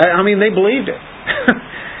 I mean, they believed it.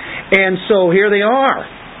 And so here they are.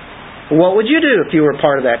 What would you do if you were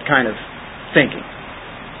part of that kind of thinking?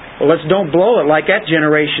 Well, let's don't blow it like that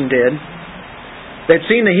generation did. They'd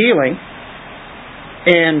seen the healing,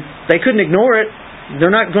 and they couldn't ignore it.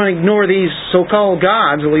 They're not going to ignore these so-called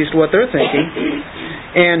gods, at least what they're thinking.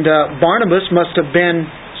 And Barnabas must have been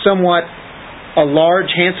somewhat a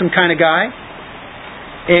large, handsome kind of guy.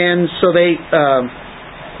 And so they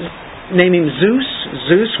named him Zeus.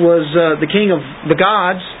 Zeus was the king of the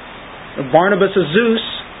gods. Barnabas is Zeus.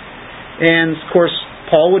 And, of course,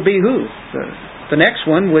 Paul would be who? The next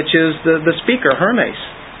one, which is the speaker, Hermes.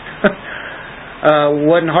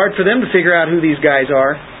 Wasn't hard for them to figure out who these guys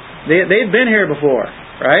are. They'd been here before,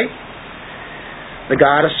 right? The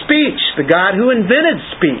God of speech, the God who invented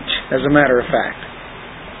speech, as a matter of fact.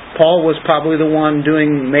 Paul was probably the one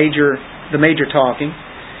doing the major talking.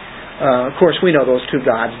 Of course, we know those two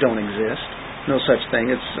gods don't exist. No such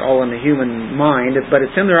thing. It's all in the human mind, but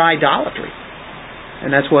it's in their idolatry. And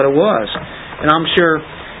that's what it was. And I'm sure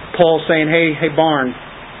Paul's saying, hey, Barn,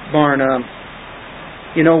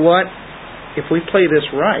 you know what? If we play this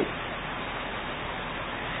right,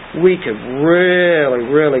 we could really,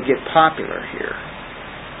 really get popular here.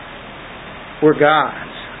 We're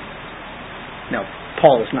gods. Now,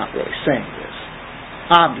 Paul is not really saying this.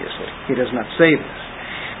 Obviously, he does not say this.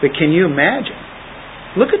 But can you imagine?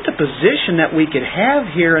 Look at the position that we could have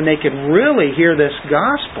here, and they could really hear this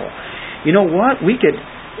gospel. You know what?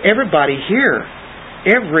 Everybody here,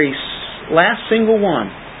 every last single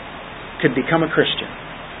one, could become a Christian.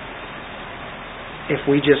 If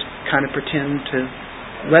we just kind of pretend to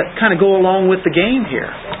kind of go along with the game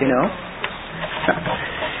here,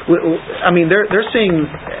 I mean, they're seeing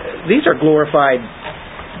these are glorified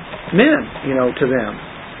men, to them.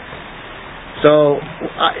 So,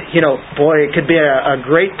 boy, it could be a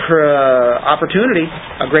great opportunity,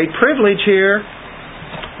 a great privilege here.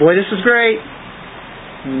 Boy, this is great.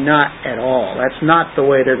 Not at all. That's not the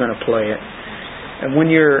way they're going to play it. And when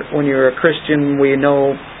you're a Christian, we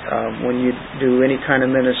know when you do any kind of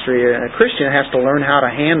ministry, a Christian has to learn how to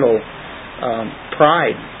handle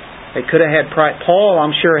pride. They could have had pride. Paul,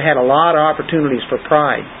 I'm sure, had a lot of opportunities for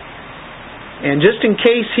pride. And just in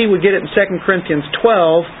case he would get it in 2 Corinthians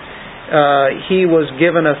 12, he was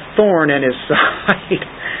given a thorn in his side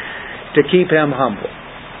to keep him humble.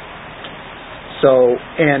 So,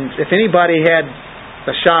 and if anybody had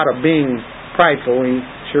a shot of being prideful, we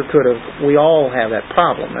sure could have. We all have that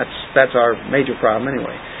problem. That's our major problem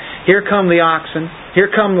anyway. Here come the oxen. Here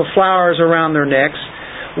come the flowers around their necks.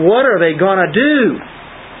 What are they going to do?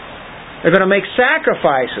 They're going to make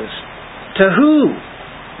sacrifices. To who?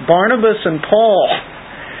 Barnabas and Paul.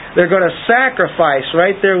 They're going to sacrifice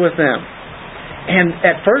right there with them. And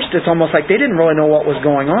at first it's almost like they didn't really know what was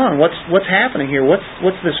going on. What's happening here?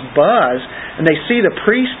 What's this buzz? And they see the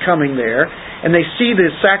priest coming there, and they see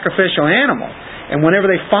this sacrificial animal. And whenever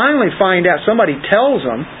they finally find out, somebody tells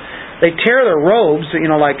them, they tear their robes,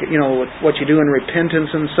 what you do in repentance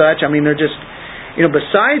and such. I mean, they're just,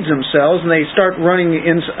 besides themselves, and they start running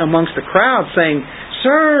in amongst the crowd saying,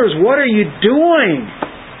 "Sirs, what are you doing?"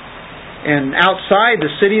 And outside the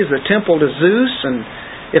city is the temple to Zeus, and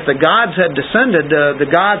if the gods had descended, the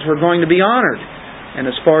gods were going to be honored. And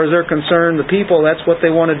as far as they're concerned, the people, that's what they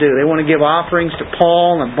want to do. They want to give offerings to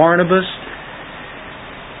Paul and Barnabas.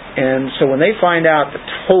 And so when they find out the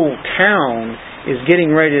whole town is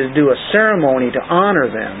getting ready to do a ceremony to honor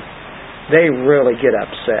them, they really get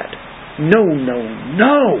upset. No,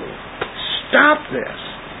 stop this.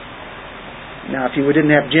 Now, if you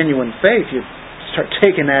didn't have genuine faith, you'd start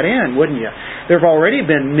taking that in, wouldn't you? There have already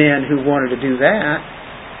been men who wanted to do that.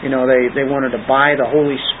 They wanted to buy the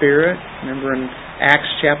Holy Spirit. Remember in Acts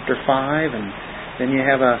chapter 5, and then you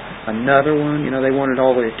have another one. They wanted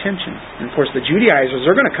all the attention. And of course the Judaizers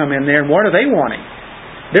are going to come in there, and what are they wanting?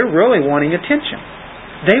 They're really wanting attention.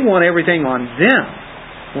 They want everything on them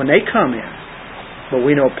when they come in. But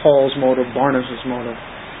we know Paul's motive, Barnabas' motive.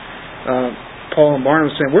 Paul and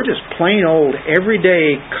Barnabas saying, we're just plain old,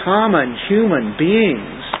 everyday, common human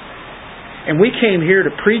beings. And we came here to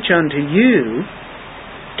preach unto you.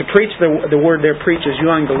 To preach, the word there, preach, is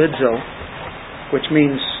euangelizo, which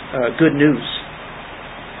means good news.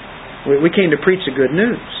 We came to preach the good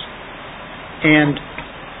news. And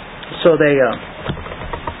so the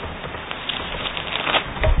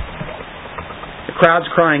crowd's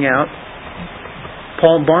crying out.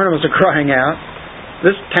 Paul and Barnabas are crying out.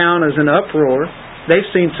 This town is in uproar. They've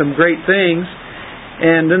seen some great things.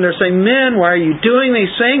 And then they're saying, "Men, why are you doing these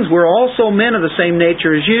things? We're also men of the same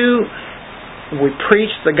nature as you. We preach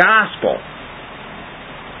the gospel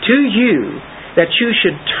to you that you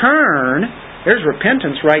should turn." There's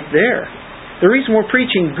repentance right there. The reason we're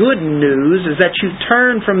preaching good news is that you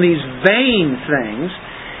turn from these vain things.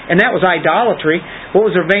 And that was idolatry. What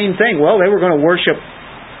was their vain thing? Well, they were going to worship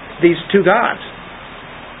these two gods.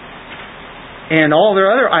 And all their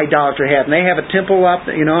other idolatry had. And they have a temple up,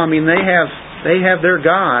 they have their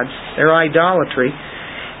gods, their idolatry.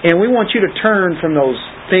 And we want you to turn from those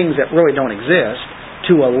things that really don't exist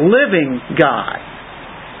to a living God.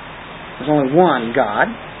 There's only one God.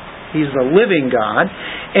 He's the living God.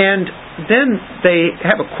 And then they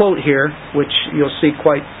have a quote here, which you'll see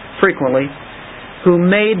quite frequently. Who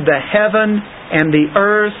made the heaven and the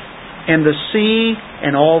earth and the sea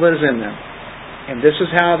and all that is in them. And this is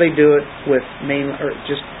how they do it with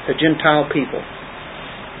just the Gentile people.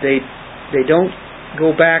 They don't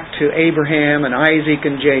go back to Abraham and Isaac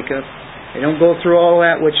and Jacob. They don't go through all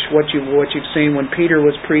that what you've seen when Peter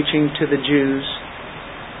was preaching to the Jews.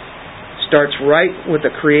 Starts right with the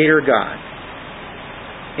Creator God.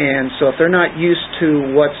 And so if they're not used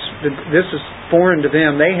to this is foreign to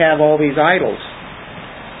them, they have all these idols.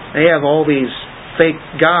 They have all these fake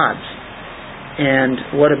gods. And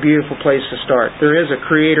what a beautiful place to start. There is a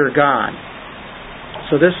Creator God.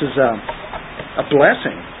 So this is a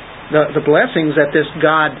blessing. The blessings that this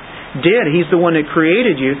God did. He's the one that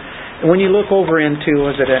created you. And when you look over into,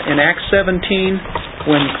 in Acts 17,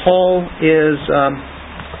 when Paul is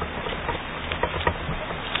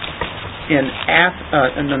in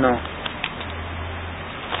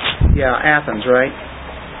Athens, right?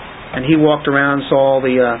 And he walked around and saw all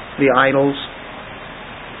the idols.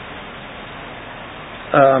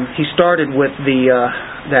 He started with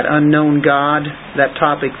that unknown God, that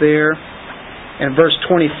topic there. And verse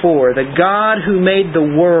 24, the God who made the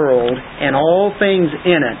world and all things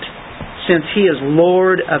in it, since He is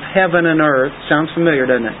Lord of heaven and earth, sounds familiar,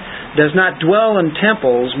 doesn't it? Does not dwell in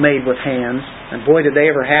temples made with hands. And boy, did they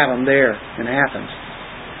ever have them there in Athens.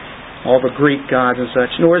 All the Greek gods and such.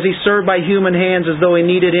 Nor is He served by human hands as though He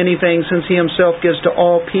needed anything, since He Himself gives to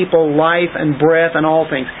all people life and breath and all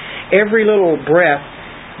things. Every little breath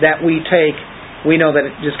that we take, we know that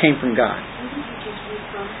it just came from God.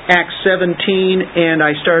 Acts 17, and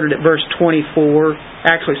I started at verse 24.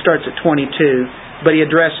 Actually starts at 22, but he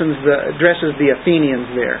addresses the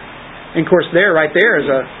Athenians there. And of course, right there is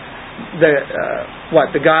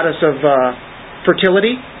the goddess of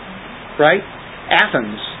fertility, right?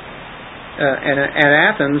 Athens. And at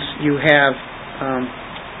Athens, you have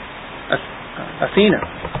Athena.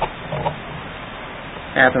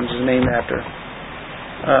 Athens is named after.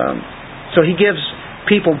 So he gives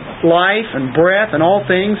people life and breath and all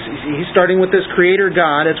things. He's starting with this Creator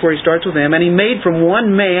God. That's where he starts with Him. And He made from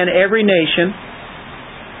one man every nation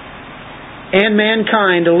and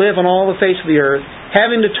mankind to live on all the face of the earth,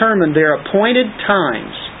 having determined their appointed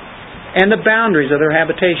times and the boundaries of their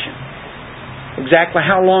habitation. Exactly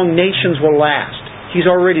how long nations will last. He's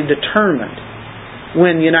already determined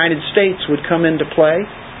when the United States would come into play,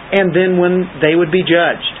 and then when they would be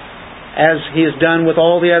judged, as He has done with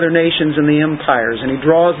all the other nations and the empires, and He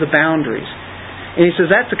draws the boundaries. And He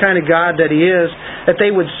says that's the kind of God that He is, that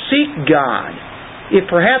they would seek God, if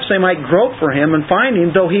perhaps they might grope for Him and find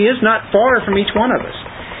Him, though He is not far from each one of us.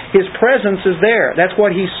 His presence is there. That's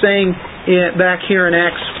what He's saying back here in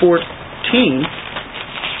Acts 14,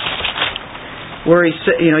 where He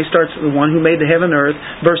starts with the one who made the heaven and earth.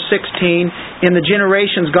 Verse 16, in the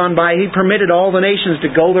generations gone by, He permitted all the nations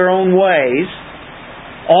to go their own ways.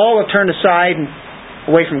 All have turned aside and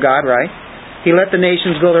away from God, right? He let the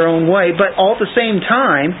nations go their own way, but all at the same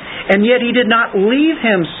time, and yet He did not leave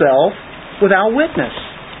Himself without witness.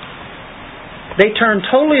 They turned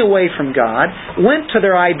totally away from God, went to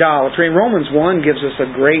their idolatry. And Romans 1 gives us a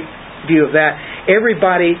great view of that.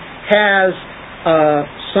 Everybody has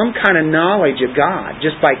some kind of knowledge of God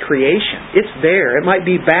just by creation. It's there. It might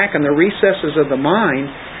be back in the recesses of the mind,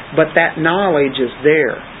 but that knowledge is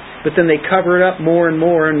there. But then they cover it up more and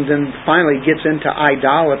more, and then finally gets into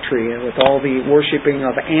idolatry with all the worshiping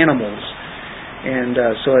of animals. And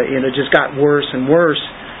so it just got worse and worse.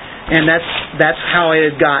 And that's how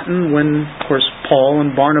it had gotten when, of course, Paul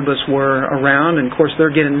and Barnabas were around. And, of course,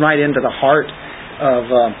 they're getting right into the heart of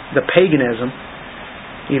the paganism.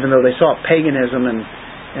 Even though they saw paganism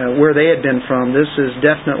and where they had been from, this is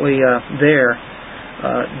definitely there.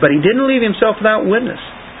 But He didn't leave Himself without witness.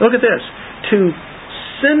 Look at this. To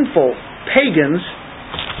sinful pagans,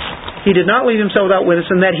 He did not leave Himself without witness,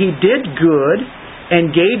 and that He did good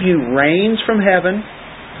and gave you rains from heaven.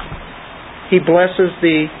 He blesses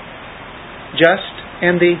the just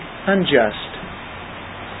and the unjust.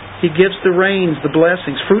 He gives the rains, the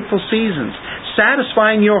blessings, fruitful seasons,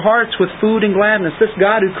 satisfying your hearts with food and gladness. This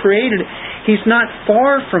God who created it, He's not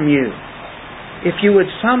far from you. If you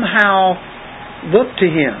would somehow look to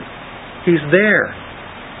Him, He's there.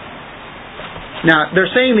 Now, they're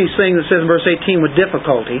saying these things, it says in verse 18, with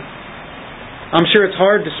difficulty. I'm sure it's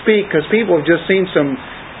hard to speak because people have just seen some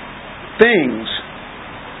things.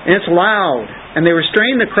 And it's loud. And they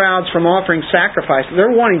restrained the crowds from offering sacrifice. They're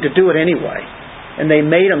wanting to do it anyway. And they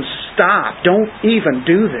made them stop. Don't even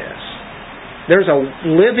do this. There's a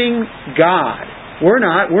living God. We're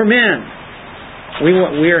not. We're men.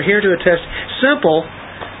 We are here to attest. Simple,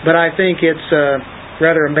 but I think it's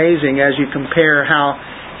rather amazing as you compare how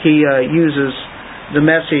He uses the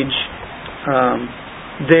message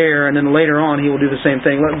there, and then later on He will do the same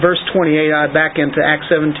thing. Verse 28, back into Acts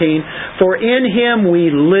 17. For in Him we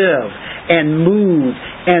live and move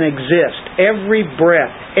and exist. Every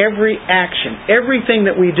breath, every action, everything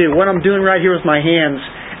that we do. What I'm doing right here with my hands,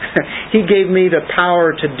 He gave me the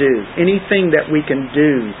power to do. Anything that we can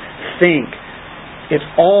do, think, it's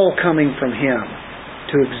all coming from Him.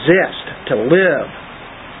 To exist, to live.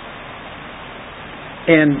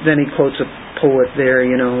 And then he quotes a poet there,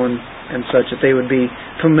 and such that they would be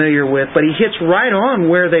familiar with. But he hits right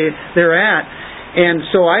on where they're at. And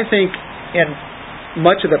so I think in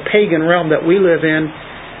much of the pagan realm that we live in,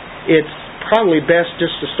 it's probably best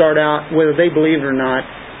just to start out, whether they believe it or not,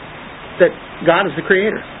 that God is the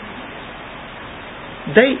Creator.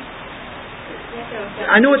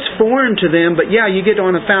 I know it's foreign to them, but yeah, you get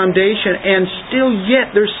on a foundation, and still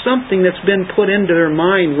yet there's something that's been put into their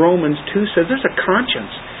mind. Romans 2 says there's a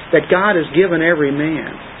conscience that God has given every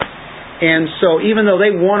man. And so even though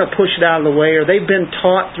they want to push it out of the way, or they've been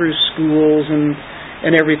taught through schools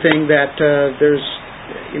and everything that there's,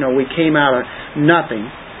 we came out of nothing,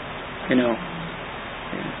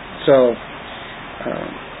 So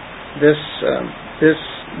this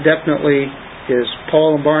definitely is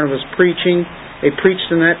Paul and Barnabas preaching. They preached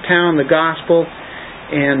in that town the gospel,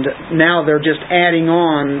 and now they're just adding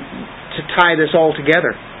on to tie this all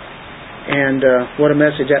together. And what a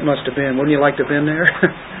message that must have been. Wouldn't you like to have been there?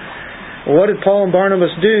 Well, what did Paul and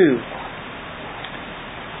Barnabas do?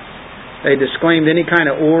 They disclaimed any kind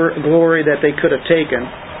of glory that they could have taken.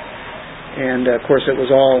 And, of course, it was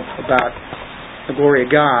all about the glory of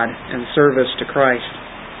God and service to Christ.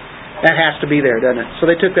 That has to be there, doesn't it? So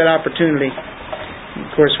they took that opportunity.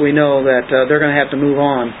 Of course, we know that they're going to have to move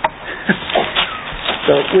on.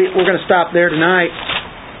 So we're going to stop there tonight.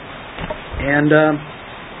 And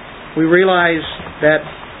we realize that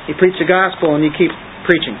you preach the gospel and you keep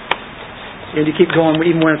preaching. And you keep going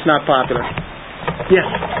even when it's not popular. Yes?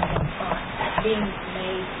 Being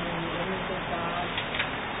made in the image of God,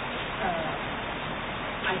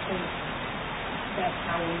 I think that's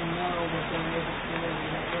how we know that there is a creator,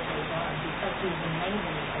 that there is a God, because we've been made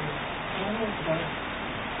in the image. Animals don't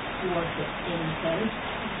worship anything.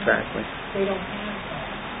 Exactly. They don't have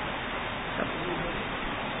that.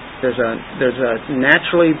 There's a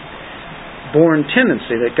naturally born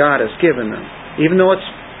tendency that God has given them. Even though it's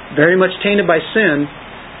very much tainted by sin,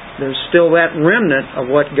 there's still that remnant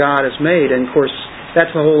of what God has made. And of course,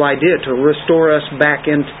 that's the whole idea, to restore us back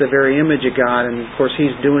into the very image of God. And of course,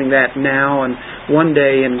 He's doing that now. And one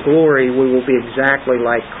day in glory, we will be exactly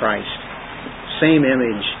like Christ. Same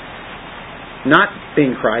image. Not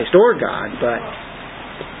being Christ or God, but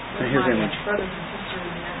His image. Brothers and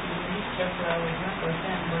sisters, that's what I always remember with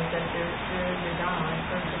them, was that there is a God.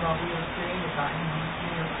 First of all, we were created by Him, and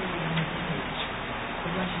we were created in His image. So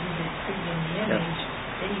once you do get created in the image,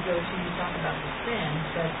 then you go to, you talk about the sin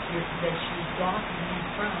that you block and you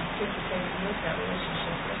from, participating with that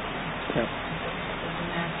relationship with Him. Yep. It's a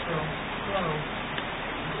natural flow.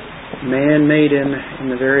 Man made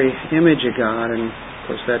in the very image of God, and of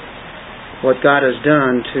course that what God has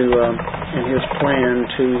done to in His plan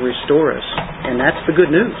to restore us, and that's the good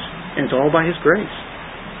news. And it's all by His grace.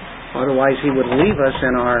 Otherwise, He would leave us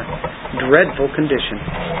in our dreadful condition.